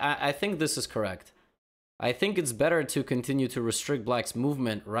 But I think this is correct. I think it's better to continue to restrict black's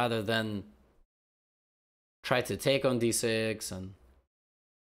movement rather than try to take on d6 and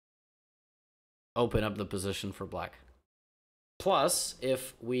open up the position for black. Plus,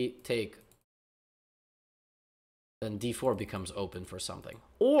 if we take, then d4 becomes open for something.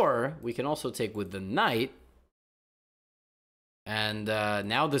 Or we can also take with the knight, and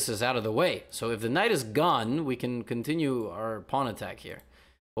now this is out of the way. So if the knight is gone, we can continue our pawn attack here.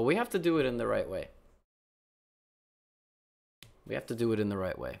 But we have to do it in the right way. We have to do it in the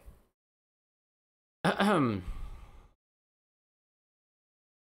right way.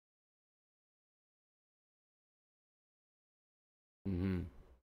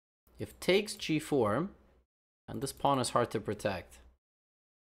 If takes g4, and this pawn is hard to protect,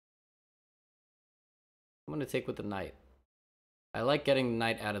 I'm going to take with the knight. I like getting the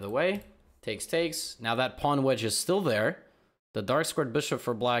knight out of the way. Takes, takes. Now that pawn wedge is still there. The dark squared bishop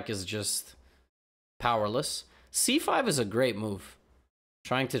for black is just powerless. c5 is a great move.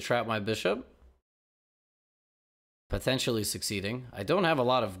 Trying to trap my bishop. Potentially succeeding. I don't have a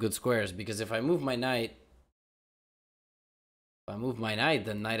lot of good squares because if I move my knight,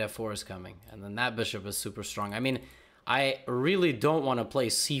 then knight f4 is coming. And then that bishop is super strong. I mean, I really don't want to play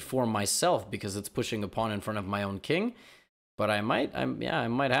c4 myself because it's pushing a pawn in front of my own king. But I might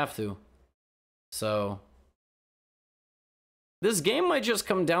have to. So this game might just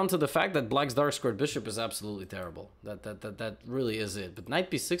come down to the fact that black's dark squared bishop is absolutely terrible. That really is it. But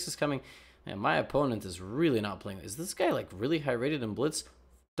knight b6 is coming. Man, my opponent is really not playing. Is this guy like really high rated in blitz?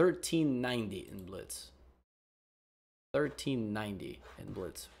 1390 in blitz. 1390 in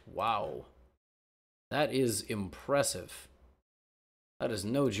blitz. Wow. That is impressive. That is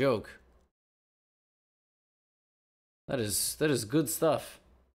no joke. That is good stuff.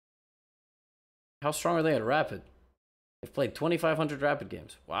 How strong are they at rapid? They've played 2,500 rapid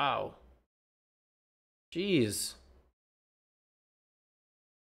games. Wow. Jeez.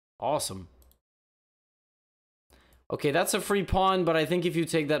 Awesome. Okay, that's a free pawn, but I think if you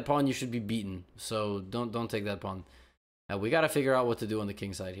take that pawn, you should be beaten. So don't take that pawn. Now we got to figure out what to do on the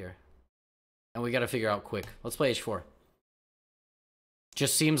king side here. And we got to figure out quick. Let's play h4.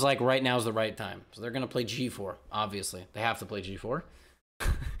 Just seems like right now is the right time. So they're going to play g4, obviously. They have to play g4.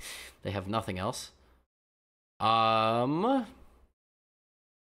 They have nothing else. Now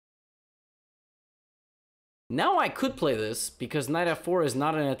I could play this because knight f4 is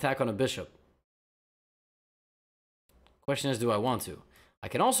not an attack on a bishop. Question is, do I want to? I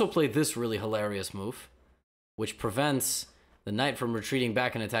can also play this really hilarious move, which prevents the knight from retreating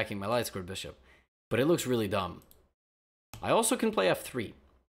back and attacking my light squared bishop. But it looks really dumb. I also can play f3.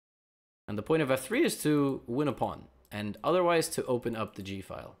 And the point of f3 is to win a pawn, and otherwise to open up the g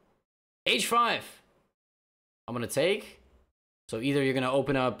file. h5! I'm going to take. So either you're going to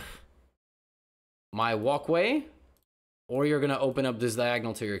open up my walkway, or you're going to open up this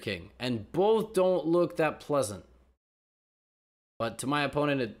diagonal to your king. And both don't look that pleasant. But to my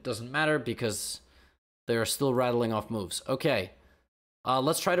opponent, it doesn't matter because they are still rattling off moves. Okay,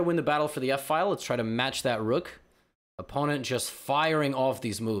 let's try to win the battle for the f-file. Let's try to match that rook. Opponent just firing off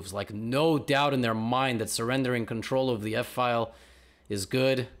these moves. Like, no doubt in their mind that surrendering control of the f-file is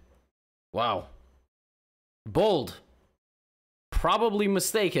good. Wow. Bold. Probably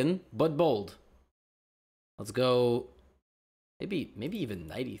mistaken, but bold. Let's go. Maybe even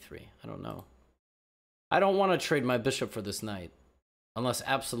knight e3. I don't know. I don't want to trade my bishop for this knight. Unless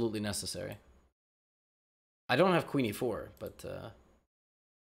absolutely necessary. I don't have queen e4, but let's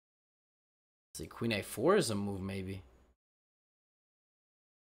see, queen a4 is a move maybe.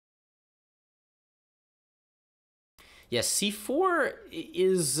 Yes, c4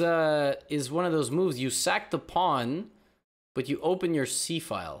 is one of those moves. You sack the pawn, but you open your c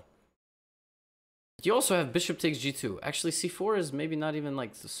file. You also have bishop takes g2. Actually, c4 is maybe not even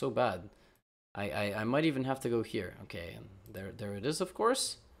like so bad. I might even have to go here. Okay, and there it is, of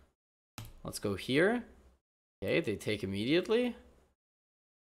course. Let's go here. Okay, they take immediately.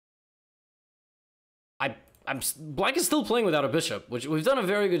 Black is still playing without a bishop, which we've done a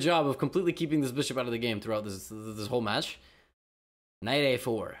very good job of completely keeping this bishop out of the game throughout this whole match. Knight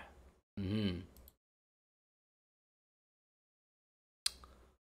a4.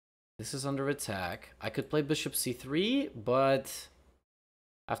 This is under attack. I could play bishop c3, but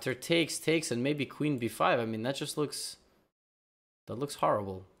after takes, and maybe queen b5, I mean, that looks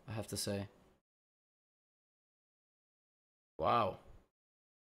horrible, I have to say. Wow.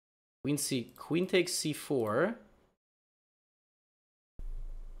 Queen takes c4.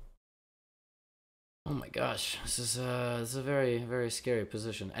 Oh my gosh, this is a very, very scary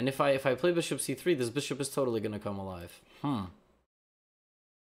position. And if I play bishop c3, this bishop is totally gonna come alive. Man,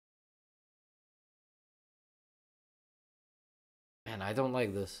 I don't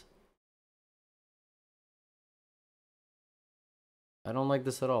like this. I don't like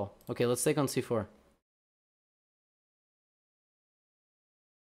this at all. Okay, let's take on c4.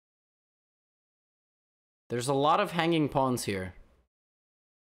 There's a lot of hanging pawns here.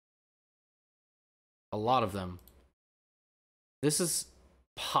 A lot of them. This is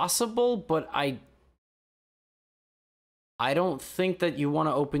possible, but I don't think that you want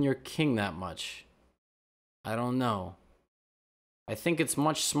to open your king that much. I don't know. I think it's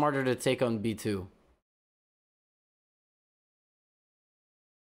much smarter to take on b2.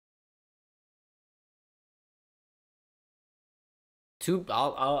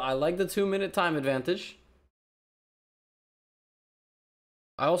 I like the 2-minute time advantage.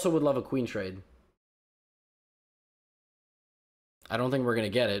 I also would love a queen trade. I don't think we're gonna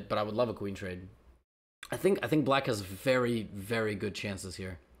get it, but I would love a queen trade. I think black has very, very good chances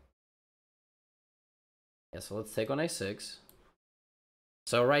here. Yeah, so let's take on a6.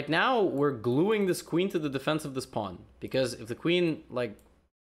 So right now, we're gluing this queen to the defense of this pawn. Because if the queen, like...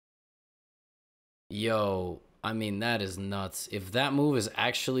 Yo, I mean, that is nuts. If that move is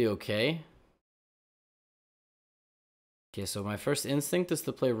actually okay... Okay, so my first instinct is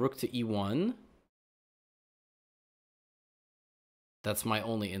to play rook to e1. That's my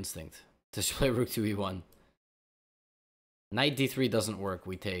only instinct. To play rook to e1. Knight d3 doesn't work,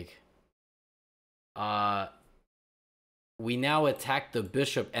 we take. We now attack the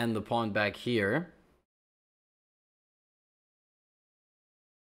bishop and the pawn back here.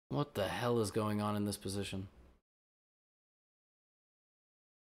 What the hell is going on in this position?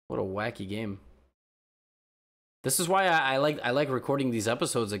 What a wacky game. This is why I like recording these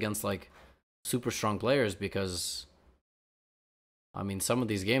episodes against like super strong players, because I mean some of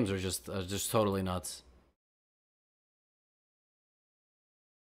these games are just totally nuts.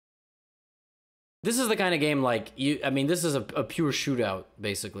 This is the kind of game like I mean, this is a pure shootout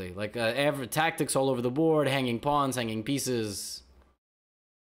basically. Like tactics all over the board, hanging pawns, hanging pieces.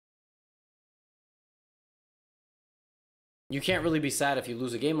 You can't really be sad if you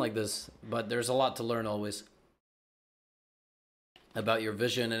lose a game like this, but there's a lot to learn always about your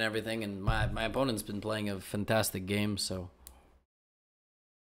vision and everything. And my opponent's been playing a fantastic game, so.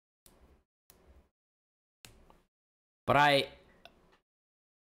 But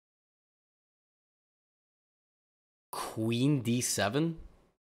Queen d7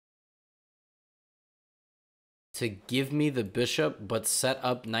 to give me the bishop, but set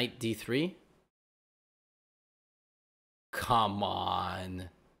up knight d3. Come on.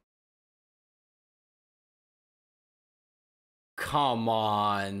 Come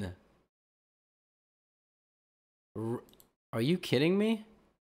on. Are you kidding me?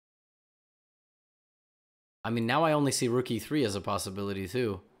 I mean, now I only see rook e3 as a possibility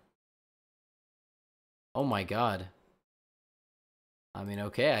too. Oh my god. I mean,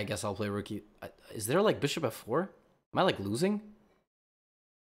 okay, I guess I'll play rook e... Is there like bishop f4? Am I like losing?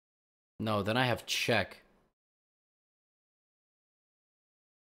 No, then I have check.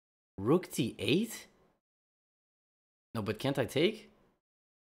 Rook d8? No, but can't I take?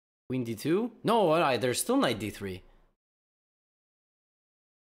 Queen d2? No, there's still knight d3.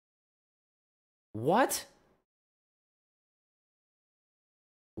 What?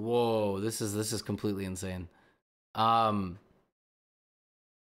 Whoa, this is completely insane. Huh?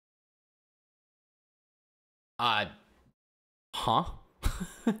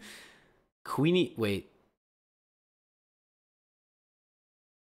 Queenie, wait.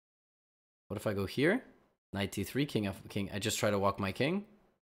 What if I go here? Knight d3, king. I just try to walk my king.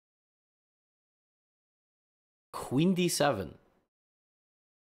 Queen d7.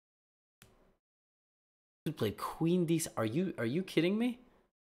 Dude, play queen d. Are you kidding me?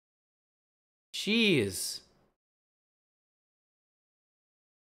 Jeez.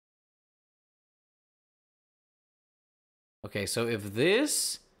 Okay, so if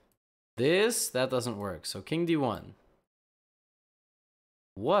this, that doesn't work. So king d1.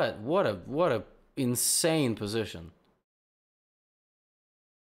 What a insane position.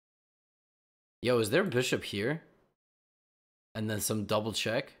 Yo, is there bishop here? And then some double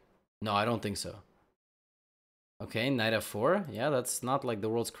check? No, I don't think so. Okay, knight f4. Yeah, that's not like the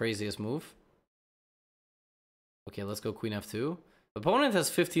world's craziest move. Okay, let's go queen f2. Opponent has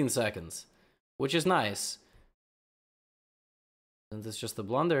 15 seconds, which is nice. And this is just a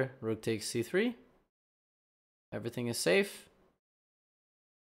blunder. Rook takes c3. Everything is safe.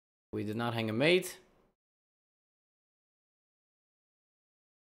 We did not hang a mate.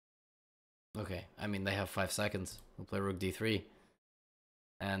 Okay, I mean, they have 5 seconds. We'll play rook d3.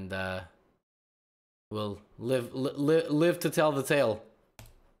 And we'll live to tell the tale.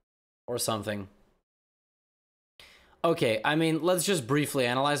 Or something. Okay, I mean, let's just briefly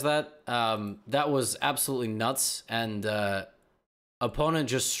analyze that. That was absolutely nuts. And opponent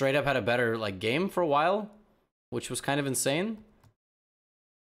just straight up had a better like game for a while, which was kind of insane.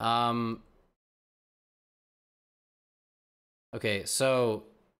 Okay, so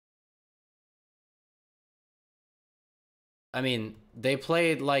I mean, they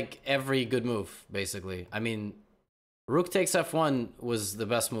played like every good move, basically. I mean, rook takes f1 was the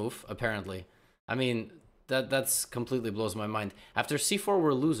best move, apparently. I mean, that's completely blows my mind. After c4,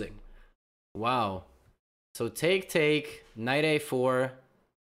 we're losing. Wow. So take, knight a4.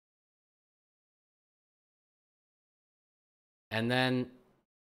 And then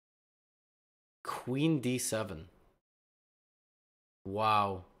queen d7.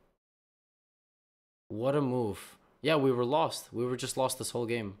 Wow. What a move. Yeah, we were lost. We were just lost this whole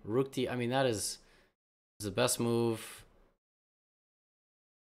game. Rook d, I mean, that is the best move.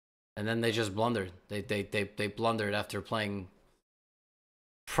 And then they just blundered. They blundered after playing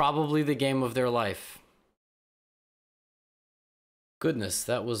probably the game of their life. Goodness,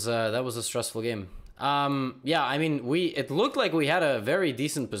 that was a stressful game. Yeah, I mean, it looked like we had a very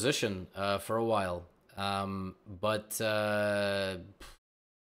decent position for a while. But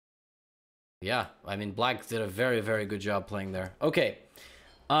yeah, I mean, Black did a very, very good job playing there. Okay.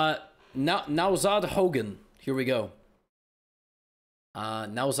 Nawzad Hogan. Here we go.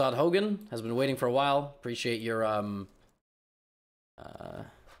 Nawzad Hogan has been waiting for a while. Appreciate your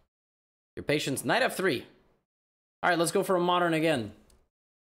patience. Knight f3. All right, let's go for a modern again.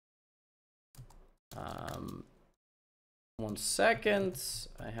 1 second.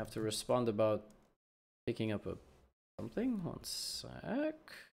 I have to respond about picking up something. 1 sec.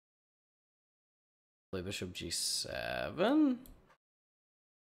 Play bishop g7.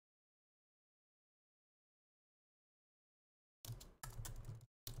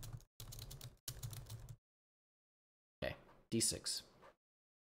 Okay, d6.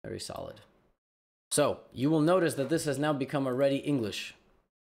 Very solid. So you will notice that this has now become a ready English.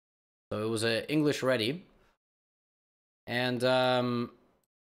 So it was a English ready. And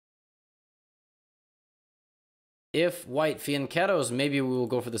if white fianchettos, maybe we will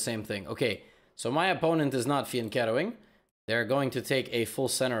go for the same thing. Okay, so my opponent is not fianchettoing. They're going to take a full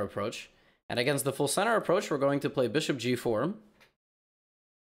center approach. And against the full center approach, we're going to play bishop g4.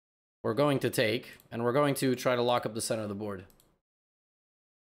 We're going to take, and we're going to try to lock up the center of the board.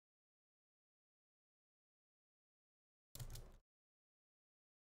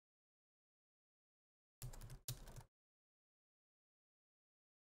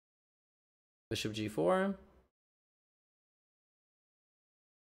 Bishop g4.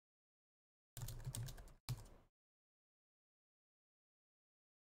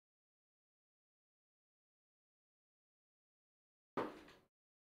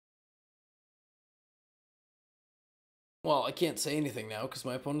 Well, I can't say anything now because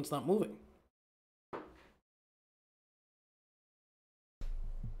my opponent's not moving.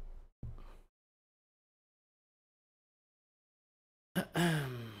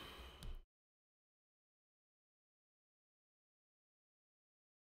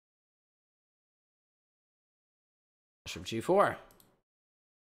 Bishop g4.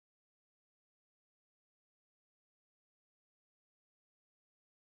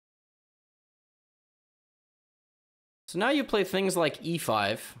 So now you play things like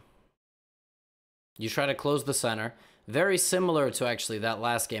e5. You try to close the center. Very similar to actually that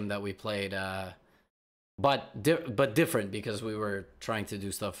last game that we played, but different because we were trying to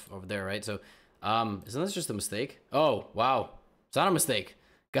do stuff over there, right? So, isn't this just a mistake? Oh, wow. It's not a mistake.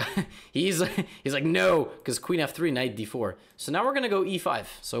 he's like, no, because queen f3, knight d4. So now we're going to go e5.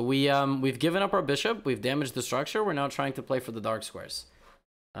 So we've given up our bishop. We've damaged the structure. We're now trying to play for the dark squares.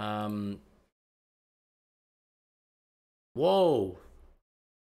 Whoa.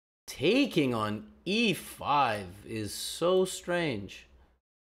 Taking on e5 is so strange.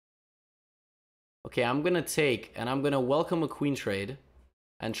 Okay, I'm going to take, and I'm going to welcome a queen trade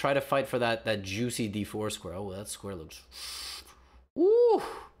and try to fight for that juicy d4 square. Oh, that square looks... Ooh!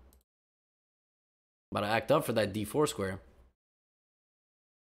 About to act up for that d4 square.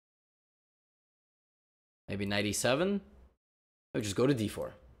 Maybe knight e7? Oh, just go to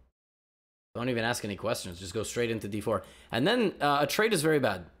d4. Don't even ask any questions. Just go straight into d4. And then a trade is very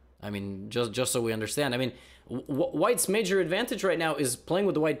bad. I mean, just so we understand. I mean, white's major advantage right now is playing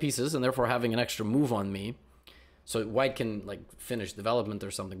with the white pieces and therefore having an extra move on me. So white can, like, finish development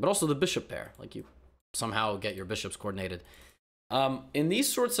or something. But also the bishop pair. Like, you somehow get your bishops coordinated. In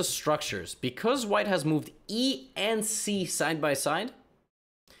these sorts of structures, because white has moved E and C side by side,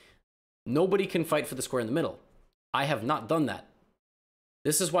 nobody can fight for the square in the middle. I have not done that.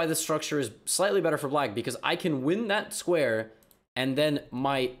 This is why this structure is slightly better for black, because I can win that square, and then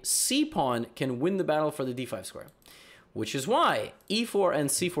my C pawn can win the battle for the d5 square. Which is why e4 and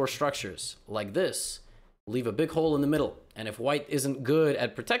c4 structures like this leave a big hole in the middle. And if white isn't good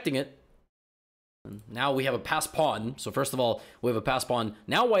at protecting it, now we have a passed pawn. So first of all, we have a passed pawn.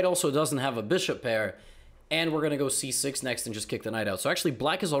 Now white also doesn't have a bishop pair. And we're going to go c6 next and just kick the knight out. So actually,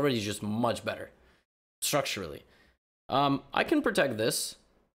 black is already just much better structurally. I can protect this.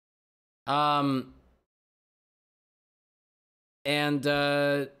 And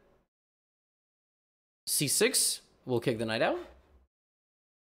c6 will kick the knight out.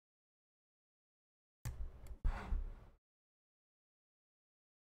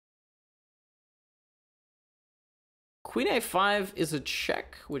 Queen a5 is a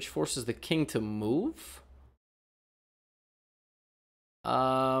check, which forces the king to move.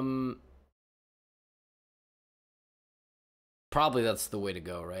 Probably that's the way to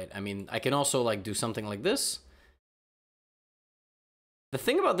go, right? I mean, I can also like do something like this. The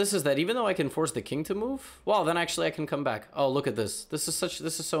thing about this is that even though I can force the king to move, well, then actually I can come back. Oh, look at this. This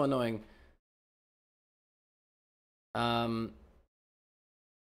is so annoying.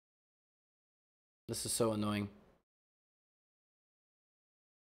 This is so annoying.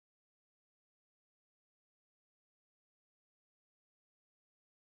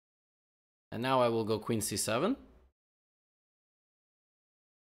 And now I will go queen c7.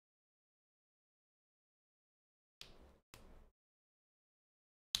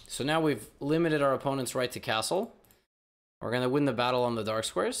 So now we've limited our opponent's right to castle. We're going to win the battle on the dark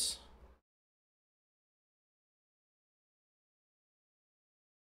squares.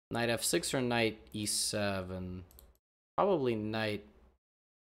 Knight f6 or knight e7? Probably knight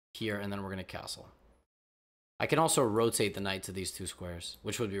here, and then we're going to castle. I can also rotate the knight to these two squares,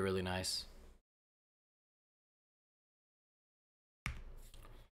 which would be really nice.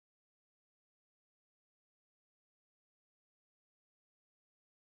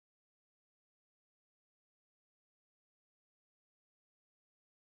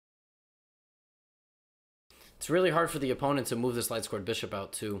 It's really hard for the opponent to move this light squared bishop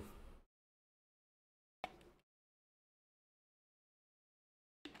out too.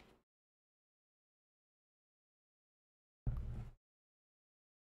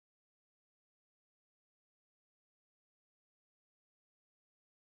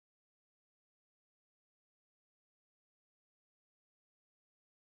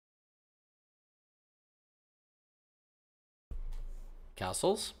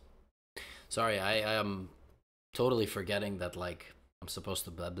 Castles? Sorry, I am totally forgetting that, like, I'm supposed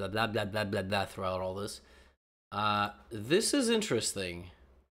to blah blah blah blah blah blah blah throughout all this. This is interesting.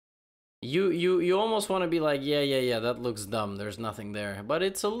 You almost want to be like, yeah, that looks dumb, there's nothing there. But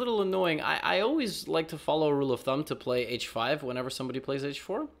it's a little annoying. I always like to follow a rule of thumb to play h5 whenever somebody plays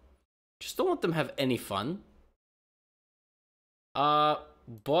h4. Just don't let them have any fun.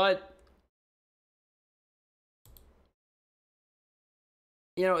 But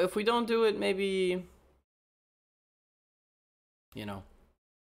you know, if we don't do it, maybe, you know.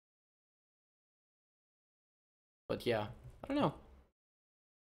 But yeah, I don't know.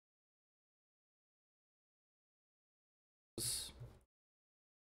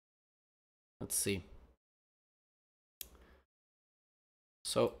 Let's see.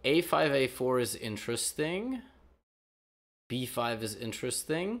 So a5, a4 is interesting. b5 is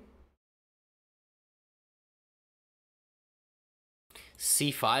interesting.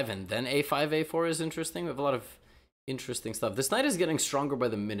 c5 and then a5, a4 is interesting. We have a lot of interesting stuff. This knight is getting stronger by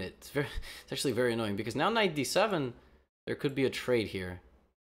the minute. It's actually very annoying because now knight d7, there could be a trade here.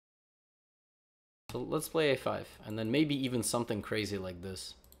 So let's play a5 and then maybe even something crazy like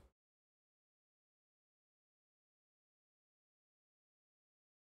this.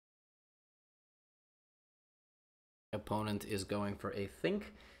 Opponent is going for a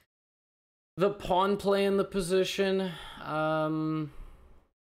think. The pawn play in the position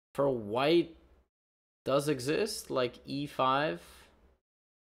for white does exist, like e5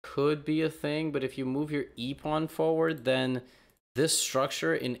 could be a thing, but if you move your e pawn forward, then this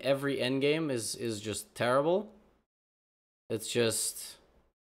structure in every endgame is just terrible. It's just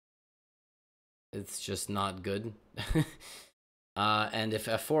not good. And if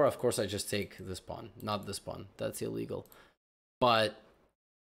f4, of course I just take this pawn, not this pawn. That's illegal. But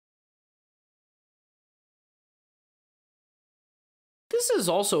this is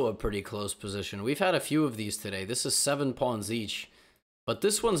also a pretty close position. We've had a few of these today. This is 7 pawns each. But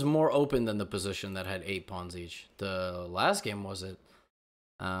this one's more open than the position that had 8 pawns each. The last game was it.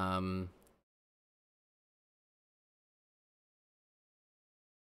 But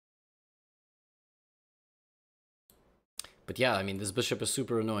yeah, I mean, this bishop is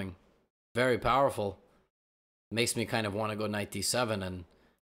super annoying. Very powerful. Makes me kind of want to go knight d7 and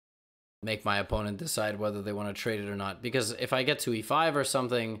make my opponent decide whether they want to trade it or not. Because if I get to e5 or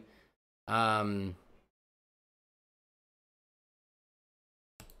something, that's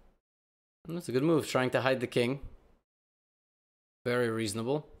a good move, trying to hide the king. Very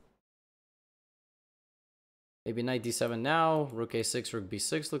reasonable. Maybe knight d7 now. Rook a6, rook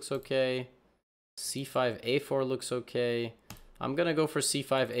b6 looks okay. c5, a4 looks okay. I'm going to go for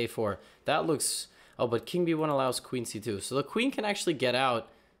c5, a4. That looks... Oh, but king b1 allows queen c2. So the queen can actually get out.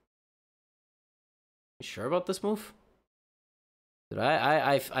 You sure about this move?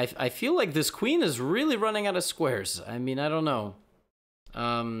 I feel like this queen is really running out of squares. I mean, I don't know.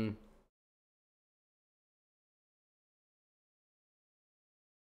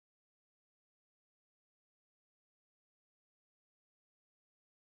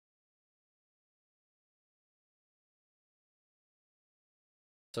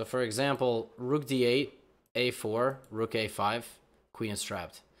 So for example, rook d8, a4, rook a5, queen is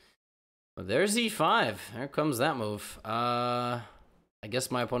trapped. Well, there's e5. There comes that move. I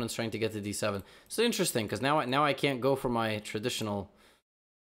guess my opponent's trying to get to d7. It's interesting because now I can't go for my traditional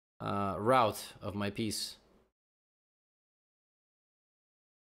route of my piece.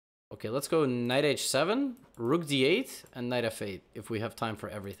 Okay, let's go knight h7, rook d8, and knight f8 if we have time for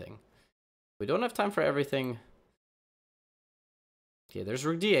everything. If we don't have time for everything. Okay, there's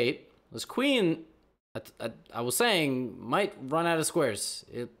rook d8. This queen, I was saying, might run out of squares.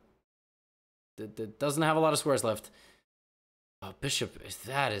 It doesn't have a lot of squares left. Oh, bishop,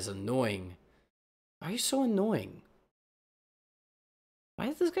 that is annoying. Why are you so annoying? Why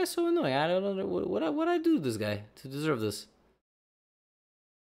is this guy so annoying? I don't know what I do to this guy to deserve this.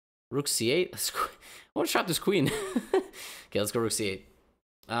 Rook c8. I want to trap this queen. Okay, let's go rook c8.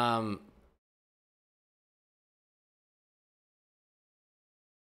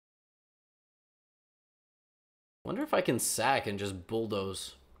 Wonder if I can sack and just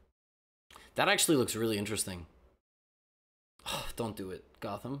bulldoze. That actually looks really interesting. Oh, don't do it,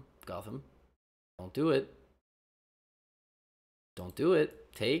 Gotham. Don't do it. Don't do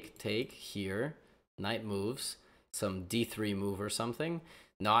it. Take here. Knight moves. Some d3 move or something.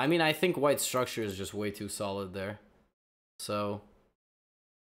 No, I mean, I think white's structure is just way too solid there. So...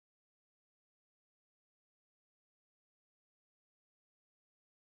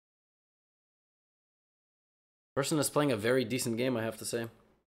 person is playing a very decent game, I have to say.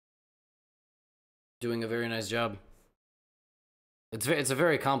 Doing a very nice job. It's a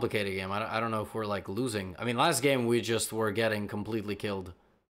very complicated game. I don't know if we're like losing. I mean, last game we just were getting completely killed.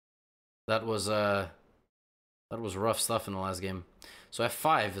 That was rough stuff in the last game. So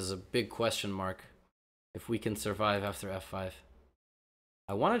f5 is a big question mark. If we can survive after f5.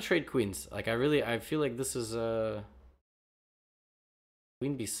 I want to trade queens. Like I feel like this is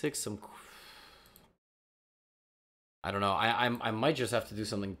queen b6. Some. I don't know. I might just have to do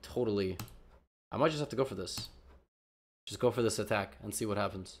something totally. I might just have to go for this. Just go for this attack and see what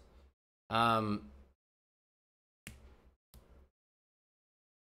happens.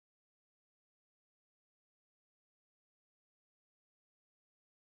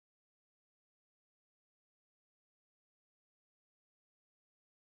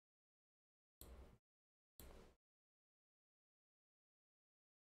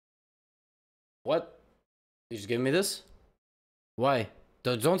 What? You just giving me this? Why?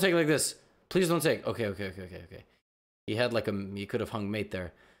 Don't take like this. Please don't take. Okay. He had like he could have hung mate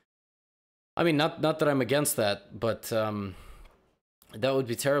there. I mean, not that I'm against that, but that would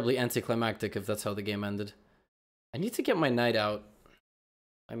be terribly anticlimactic if that's how the game ended. I need to get my knight out.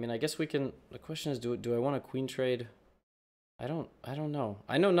 I mean, I guess we can. The question is, do I want a queen trade? I don't know.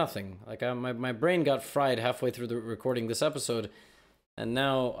 I know nothing. Like my brain got fried halfway through the recording this episode, and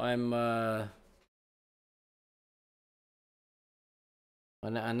now I'm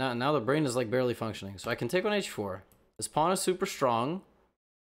and now the brain is like barely functioning. So I can take on h4. This pawn is super strong.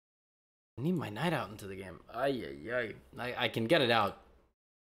 I need my knight out into the game. I can get it out.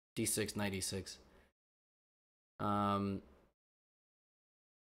 d6, knight e6. I'm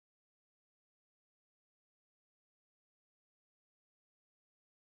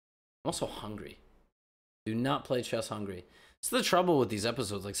also hungry. Do not play chess hungry. It's the trouble with these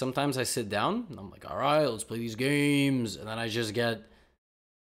episodes. Like sometimes I sit down and I'm like, all right, let's play these games, and then I just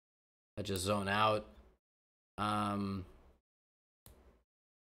zone out. And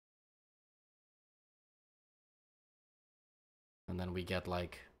then we get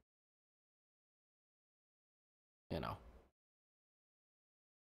like, you know.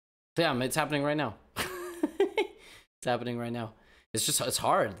 Yeah, it's happening right now. It's happening right now. It's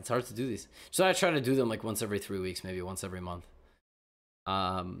hard. It's hard to do these. So I try to do them like once every 3 weeks, maybe once every month.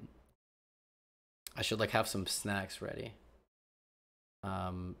 I should like have some snacks ready.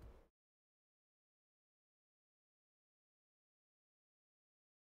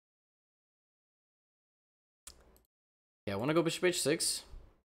 Yeah, I want to go bishop h6.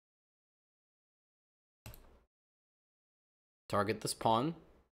 Target this pawn.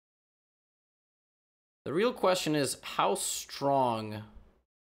 The real question is how strong. How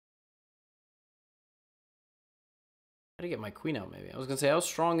to get my queen out? Maybe I was gonna say how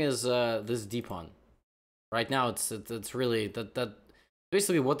strong is this d pawn? Right now, it's really that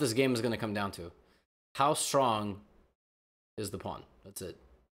basically what this game is gonna come down to. How strong is the pawn? That's it.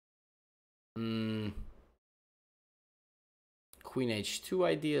 Queen h2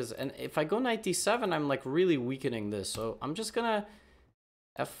 ideas, and if I go knight d7, I'm like really weakening this. So I'm just gonna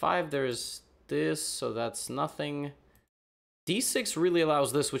f5. There's this, so that's nothing. d6 really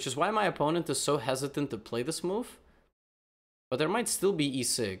allows this, which is why my opponent is so hesitant to play this move. But there might still be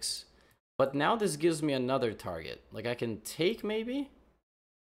e6. But now this gives me another target. Like I can take maybe?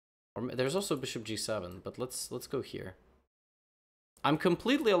 Or there's also bishop g7, but let's go here. I'm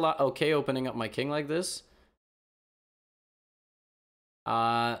completely okay opening up my king like this.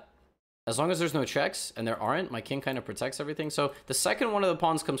 As long as there's no checks, and there aren't, my king kind of protects everything. So the second one of the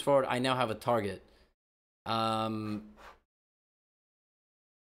pawns comes forward, I now have a target.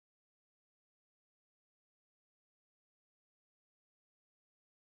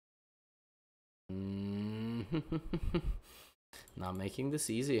 Not making this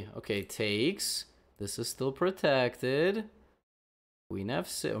easy. Okay, takes. This is still protected. Queen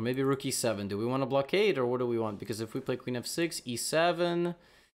f6, or maybe rook e7. Do we want to blockade, or what do we want? Because if we play queen f6, e7,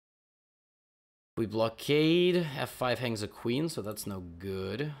 we blockade, f5 hangs a queen, so that's no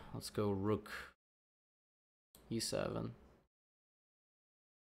good. Let's go rook e7.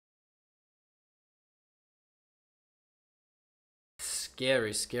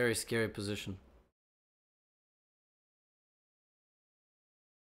 Scary, scary, scary position.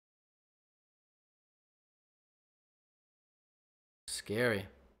 Scary.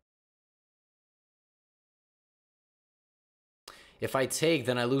 If I take,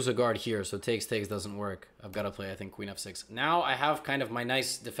 then I lose a guard here, so takes doesn't work. I've got to play, I think, queen f6. Now I have kind of my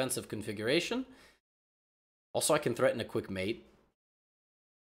nice defensive configuration. Also, I can threaten a quick mate.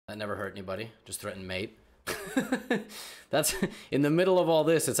 That never hurt anybody. Just threaten mate. That's in the middle of all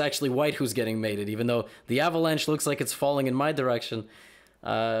this. It's actually white who's getting mated, even though the avalanche looks like it's falling in my direction.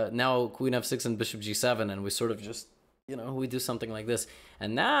 Now queen f6 and bishop g7, and we sort of just, you know, we do something like this.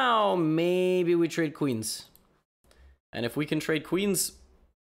 And now maybe we trade queens. And if we can trade queens,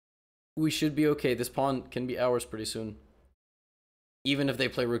 we should be okay. This pawn can be ours pretty soon. Even if they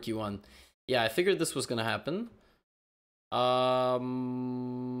play rook e1. Yeah, I figured this was gonna happen.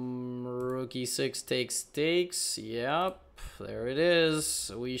 Rook e6 takes. Yep, there it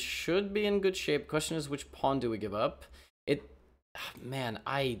is. We should be in good shape. Question is, which pawn do we give up? Man,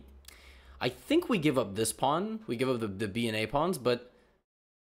 I think we give up this pawn. We give up the B and A pawns, but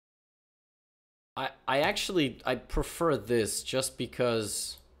I prefer this just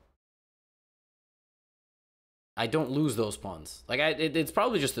because I don't lose those pawns. Like it's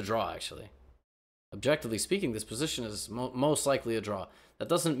probably just a draw, actually. Objectively speaking, this position is most likely a draw. That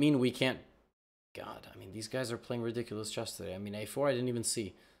doesn't mean we can't. God, I mean, these guys are playing ridiculous chess today. I mean, a4 I didn't even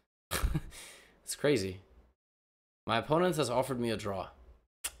see. It's crazy. My opponent has offered me a draw.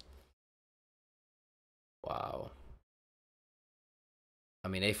 Wow. I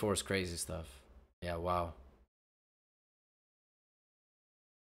mean, a4 is crazy stuff. Yeah, wow.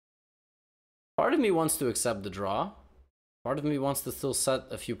 Part of me wants to accept the draw. Part of me wants to still set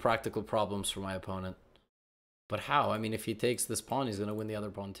a few practical problems for my opponent. But how? I mean, if he takes this pawn, he's going to win the other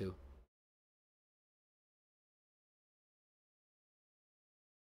pawn too.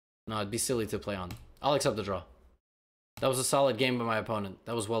 No, it'd be silly to play on. I'll accept the draw. That was a solid game by my opponent.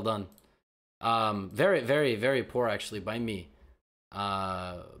 That was well done. Very, very, very poor, actually, by me.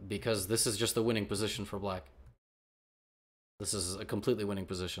 Because this is just a winning position for black. This is a completely winning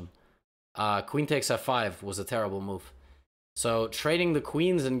position. Queen takes f5 was a terrible move. So trading the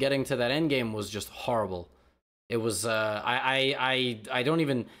queens and getting to that endgame was just horrible. It was I don't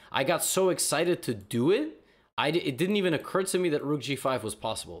even, I got so excited to do it. It didn't even occur to me that rook g5 was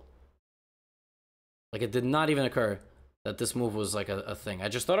possible. Like, it did not even occur that this move was like a thing. I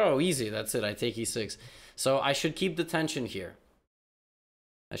just thought, oh, easy, that's it, I take e6. So I should keep the tension here.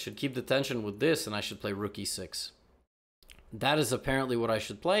 I should keep the tension with this, and I should play rook e6. That is apparently what I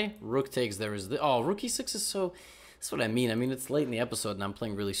should play. Rook takes, there is the, oh, rook e6 is so, that's what I mean. I mean, it's late in the episode, and I'm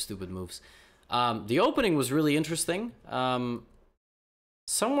playing really stupid moves. The opening was really interesting.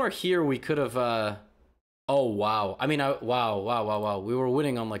 Somewhere here we could have, oh, wow. I mean, wow. We were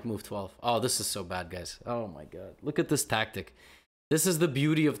winning on, like, move 12. Oh, this is so bad, guys. Oh, my God. Look at this tactic. This is the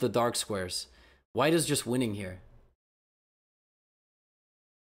beauty of the dark squares. White is just winning here.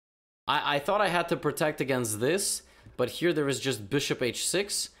 I thought I had to protect against this, but here there is just bishop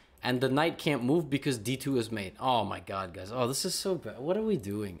h6, and the knight can't move because d2 is made. Oh, my God, guys. Oh, this is so bad. What are we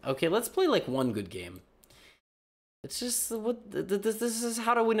doing? Okay, let's play, like, one good game. It's just, this is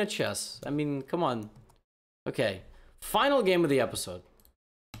how to win a chess. I mean, come on. Okay, final game of the episode.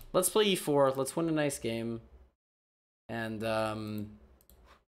 Let's play e4. Let's win a nice game. And,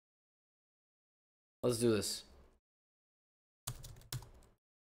 let's do this.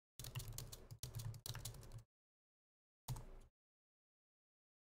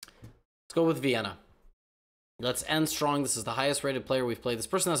 Let's go with Vienna. Let's end strong. This is the highest rated player we've played. This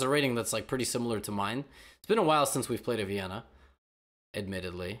person has a rating that's, like, pretty similar to mine. It's been a while since we've played a Vienna,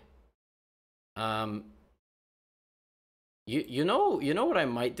 admittedly. You know what I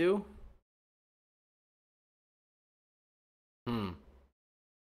might do?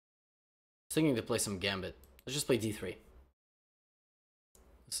 Thinking to play some Gambit. Let's just play D3.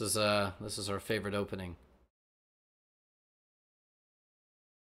 This is our favorite opening.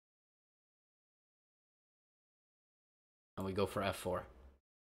 And we go for F4.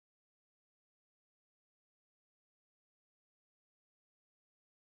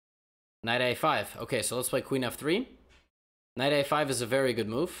 Knight A5. Okay, so let's play Queen F3. Knight A5 is a very good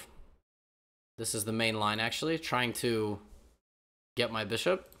move. This is the main line, actually, trying to get my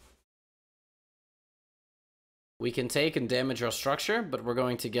bishop. We can take and damage our structure, but we're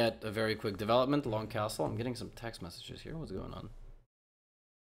going to get a very quick development. Long castle. I'm getting some text messages here. What's going on?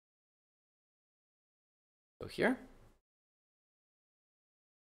 Go here.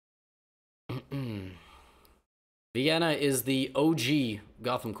 Vienna is the OG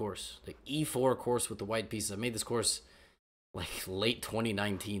Gotham course, the E4 course with the white pieces. I made this course like late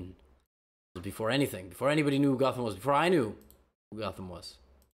 2019. It was before anything, before anybody knew who Gotham was, before I knew who Gotham was.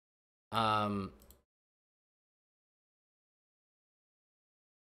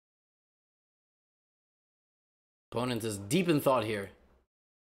 Opponent is deep in thought here.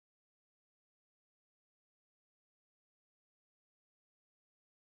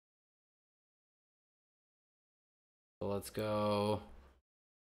 So let's go.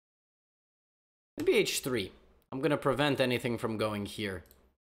 Maybe H3. I'm going to prevent anything from going here.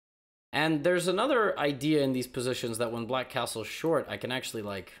 And there's another idea in these positions that when black castle's short, I can actually,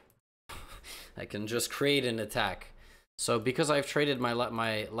 like, I can just create an attack. So because I've traded my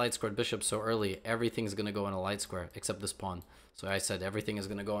light squared bishop so early, everything's going to go in a light square, except this pawn. So I said everything is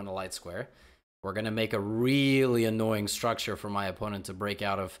going to go in a light square. We're going to make a really annoying structure for my opponent to break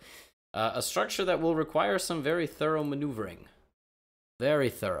out of. A structure that will require some very thorough maneuvering. Very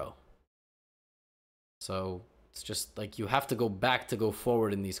thorough. So it's just like you have to go back to go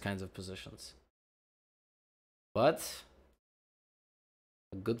forward in these kinds of positions. But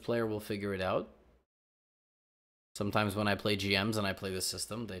a good player will figure it out. Sometimes when I play GMs and I play this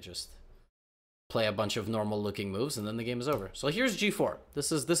system, they just play a bunch of normal looking moves and then the game is over. So here's G4.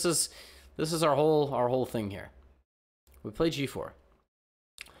 This is our whole thing here. We play G4.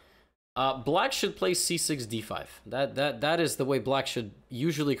 Black should play C6 D5. That is the way black should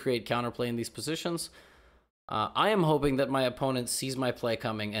usually create counterplay in these positions. I am hoping that my opponent sees my play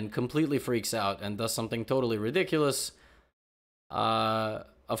coming and completely freaks out and does something totally ridiculous.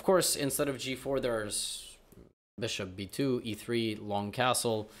 Of course, instead of G4, there's bishop B2, E3, long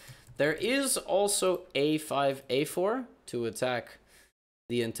castle. There is also A5, A4 to attack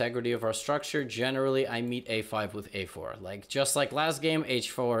the integrity of our structure. Generally, I meet A5 with A4. Like, just like last game,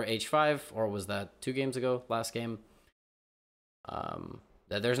 H4, H5, or was that 2 games ago, last game?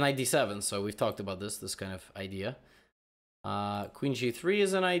 There's knight D7, so we've talked about this kind of idea. Queen G3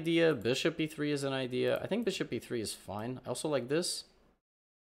 is an idea. Bishop E3 is an idea. I think bishop E3 is fine. I also like this.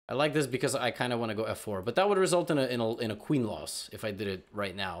 I like this because I kind of want to go F4, but that would result in a queen loss if I did it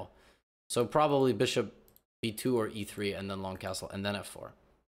right now. So probably bishop B2 or E3 and then long castle and then F4.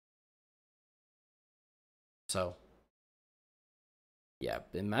 So yeah,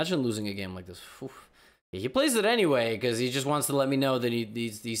 imagine losing a game like this. Oof. He plays it anyway because he just wants to let me know that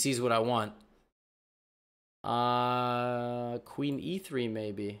he sees what I want. Queen E3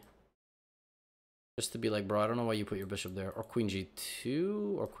 maybe. Just to be like, bro, I don't know why you put your bishop there. Or Queen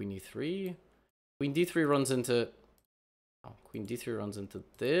G2 or Queen E3. Queen D3 runs into... Oh, Queen D3 runs into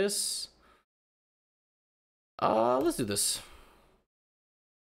this. Let's do this.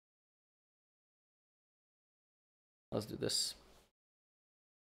 Let's do this.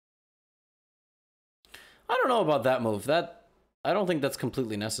 I don't know about that move. I don't think that's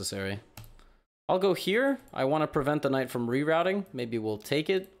completely necessary. I'll go here. I want to prevent the knight from rerouting. Maybe we'll take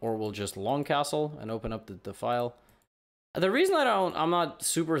it, or we'll just long castle and open up the file. The reason I'm not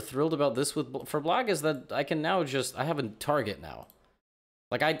super thrilled about this for black is that I can now I have a target now.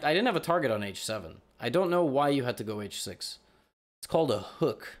 Like, I didn't have a target on H7. I don't know why you had to go H6. It's called a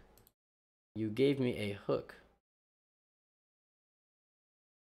hook. You gave me a hook.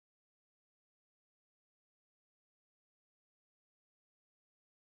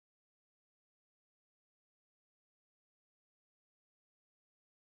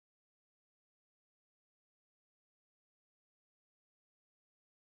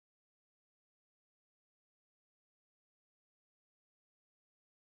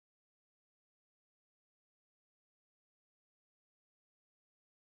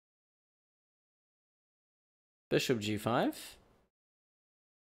 Bishop G5.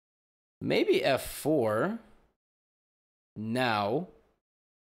 Maybe F4. Now.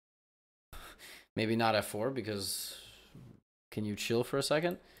 Maybe not F4 because Can you chill for a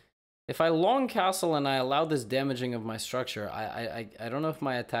second? If I long castle and I allow this damaging of my structure, I don't know if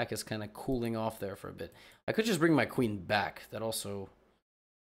my attack is kind of cooling off there for a bit. I could just bring my queen back. That also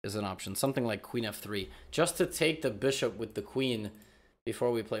is an option. Something like queen f3. Just to take the bishop with the queen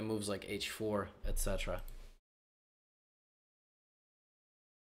before we play moves like h4, etc.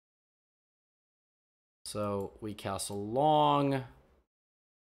 So we castle long.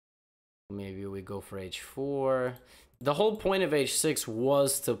 Maybe we go for h4. The whole point of h6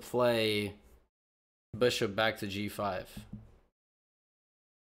 was to play bishop back to g5.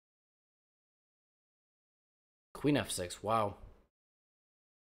 Queen f6, wow.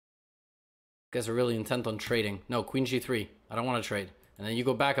 You guys are really intent on trading. No, queen g3. I don't want to trade. And then you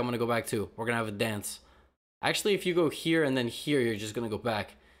go back, I'm going to go back too. We're going to have a dance. Actually, if you go here and then here, you're just going to go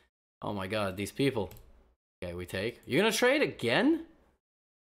back. Oh my god, these people. Okay, we take. You're going to trade again?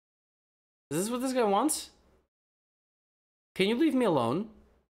 Is this what this guy wants? Can you leave me alone?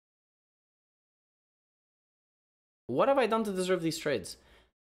 What have I done to deserve these trades?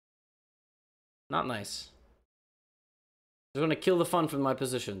 Not nice. You're gonna kill the fun from my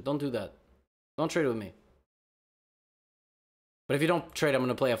position. Don't do that. Don't trade with me. But if you don't trade, I'm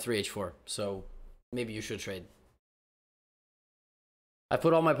gonna play f3, h4. So maybe you should trade. I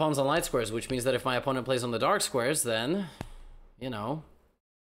put all my pawns on light squares, which means that if my opponent plays on the dark squares, then, you know,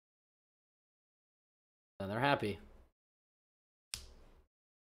 then they're happy.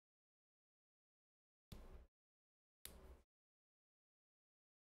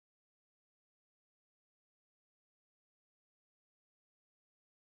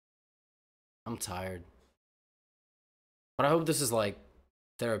 I'm tired. But I hope this is like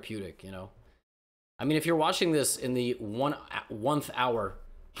therapeutic, you know? I mean, if you're watching this in the 1th hour,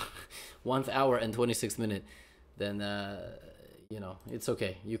 1th hour and 26th minute, then, you know, it's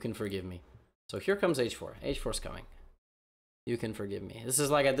okay. You can forgive me. So here comes h4. h4's coming. You can forgive me. This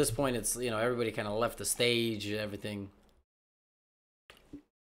is like, at this point, it's, you know, everybody kind of left the stage, everything.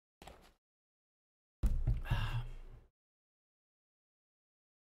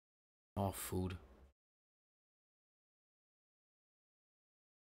 Oh, food.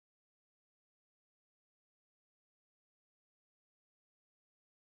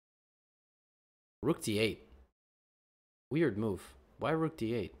 Rook d8. Weird move. Why rook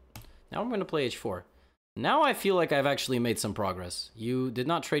d8? Now I'm going to play h4. Now I feel like I've actually made some progress. You did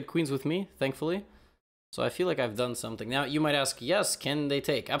not trade queens with me, thankfully. So I feel like I've done something. Now you might ask, yes, can they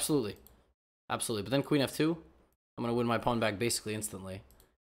take? Absolutely. Absolutely. But then queen f2, I'm going to win my pawn back basically instantly.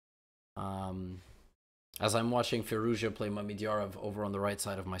 As I'm watching Firouzja play Mamidyarov over on the right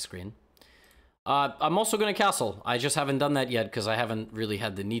side of my screen. I'm also going to castle. I just haven't done that yet because I haven't really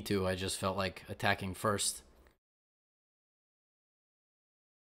had the need to. I just felt like attacking first.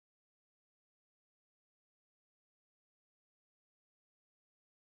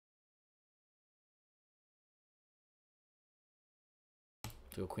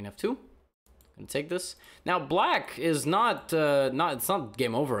 To a queen f2. Gonna take this. Now black is not it's not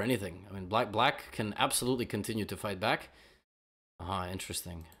game over or anything. I mean black can absolutely continue to fight back.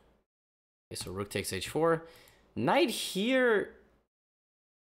 Interesting. Okay, so rook takes h4. Knight here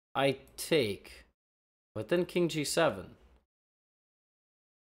I take. But then king g7.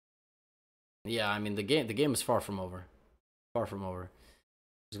 Yeah, I mean the game is far from over. Far from over.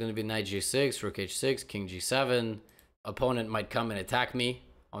 There's gonna be knight g6, rook h6, king g7. Opponent might come and attack me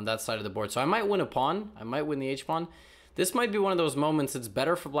on that side of the board. So I might win a pawn. I might win the h-pawn. This might be one of those moments it's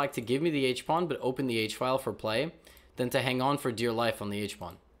better for black to give me the h-pawn but open the h-file for play than to hang on for dear life on the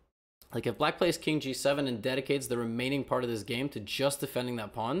h-pawn. Like if black plays king g7 and dedicates the remaining part of this game to just defending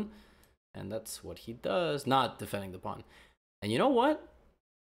that pawn, and that's what he does, not defending the pawn. And you know what?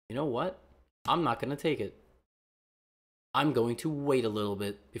 You know what? I'm not going to take it. I'm going to wait a little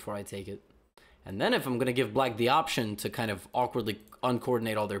bit before I take it. And then if I'm going to give black the option to kind of awkwardly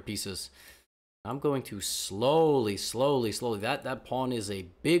uncoordinate all their pieces, I'm going to slowly. That pawn is a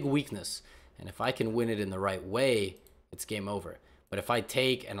big weakness. And if I can win it in the right way, it's game over. But if I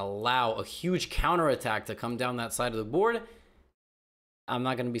take and allow a huge counterattack to come down that side of the board, I'm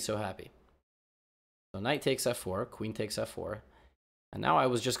not going to be so happy. So knight takes f4, queen takes f4. And now I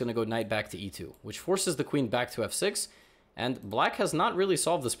was just going to go knight back to e2, which forces the queen back to f6. And black has not really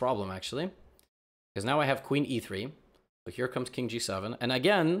solved this problem, actually. Because now I have queen e3. So here comes king g7. And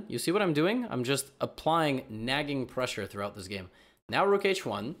again, you see what I'm doing? I'm just applying nagging pressure throughout this game. Now rook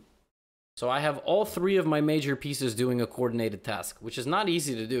h1. So I have all three of my major pieces doing a coordinated task, which is not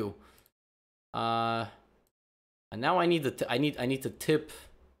easy to do. And now I need to tip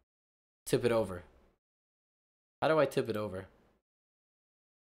it over. How do I tip it over?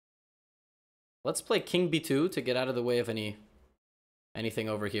 Let's play king b2 to get out of the way of any anything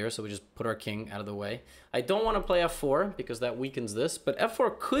over here, so we just put our king out of the way. I don't want to play f4 because that weakens this, but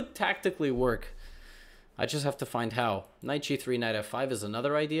f4 could tactically work. I just have to find how. Knight g3, knight f5 is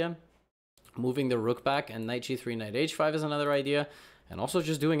another idea. Moving the rook back, and knight g3, knight h5 is another idea. And also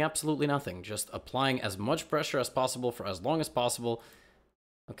just doing absolutely nothing. Just applying as much pressure as possible for as long as possible.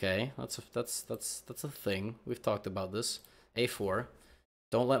 Okay, that's a thing. We've talked about this. a4.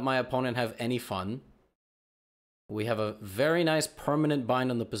 Don't let my opponent have any fun. We have a very nice permanent bind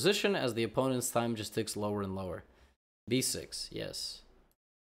on the position as the opponent's time just ticks lower and lower. b6, yes.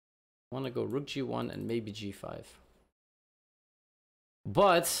 I want to go rook g1 and maybe g5.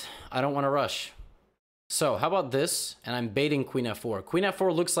 But I don't want to rush. So how about this? And I'm baiting queen f4. Queen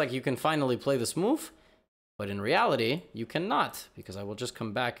f4 looks like you can finally play this move, but in reality, you cannot, because I will just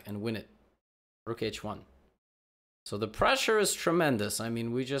come back and win it. Rook h1. So the pressure is tremendous. I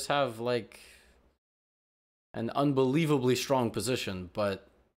mean, we just have like an unbelievably strong position, but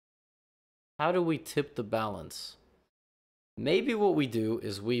how do we tip the balance? Maybe what we do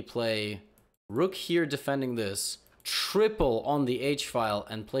is we play rook here defending this, triple on the h file,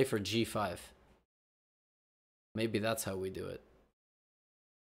 and play for g5. Maybe that's how we do it.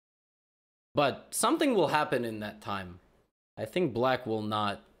 But something will happen in that time. I think black will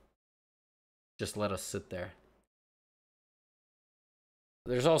not just let us sit there.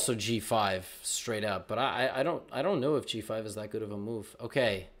 There's also g5 straight up, but I don't know if g5 is that good of a move.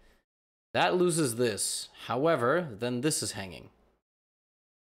 Okay, that loses this. However, then this is hanging.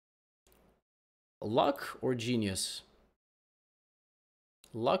 Luck or genius?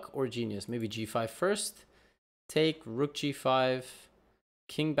 Luck or genius? Maybe g5 first. Take rook g5,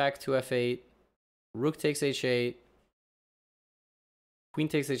 king back to f8, rook takes h8, queen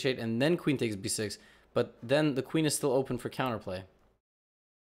takes h8, and then queen takes b6. But then the queen is still open for counterplay.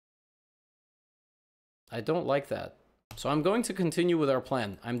 I don't like that. So I'm going to continue with our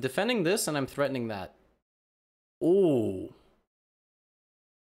plan. I'm defending this and I'm threatening that. Ooh.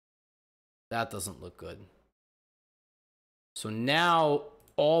 That doesn't look good. So now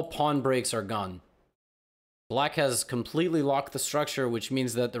all pawn breaks are gone. Black has completely locked the structure, which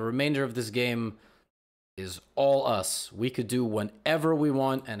means that the remainder of this game is all us. We could do whenever we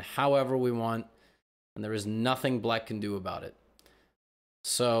want and however we want, and there is nothing black can do about it.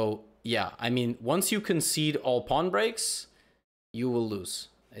 So, yeah, I mean, once you concede all pawn breaks, you will lose.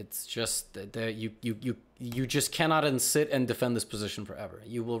 It's just that you just cannot sit and defend this position forever.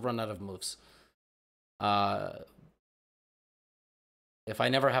 You will run out of moves. If I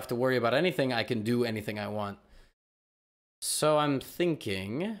never have to worry about anything, I can do anything I want. So I'm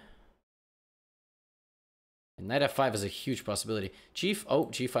thinking... Knight f5 is a huge possibility.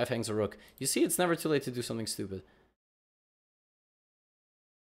 G5 hangs a rook. You see, it's never too late to do something stupid.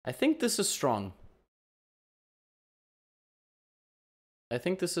 I think this is strong. I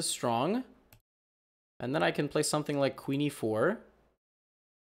think this is strong. And then I can play something like queen e4.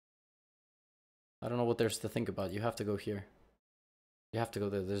 I don't know what there's to think about. You have to go here. You have to go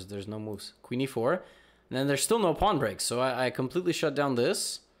there. There's no moves. Queen e4. And then there's still no pawn breaks. So I completely shut down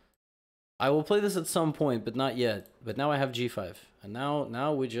this. I will play this at some point, but not yet. But now I have g5. And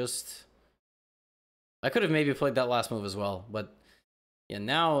now we just... I could have maybe played that last move as well. But yeah,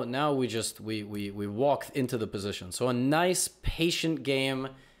 now we just... We walked into the position. So a nice, patient game.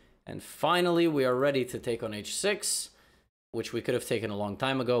 And finally, we are ready to take on h6. Which we could have taken a long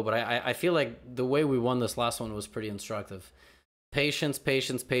time ago. But I feel like the way we won this last one was pretty instructive. Patience,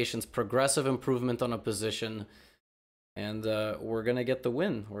 patience, patience. Progressive improvement on a position. And we're going to get the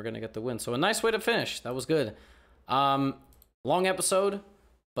win. We're going to get the win. So a nice way to finish. That was good. Long episode,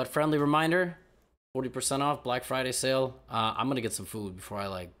 but friendly reminder. 40% off, Black Friday sale. I'm going to get some food before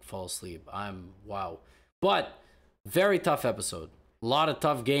I, fall asleep. Wow. But, very tough episode. A lot of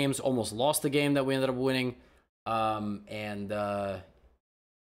tough games. Almost lost the game that we ended up winning. Yeah,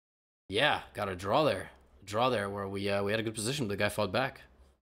 got a draw there. Where we had a good position, but the guy fought back.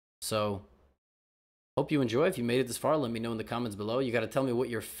 So... hope you enjoy. If you made it this far, let me know in the comments below. You got to tell me what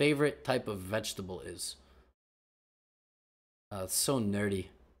your favorite type of vegetable is. It's so nerdy.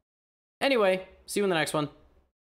 Anyway, see you in the next one.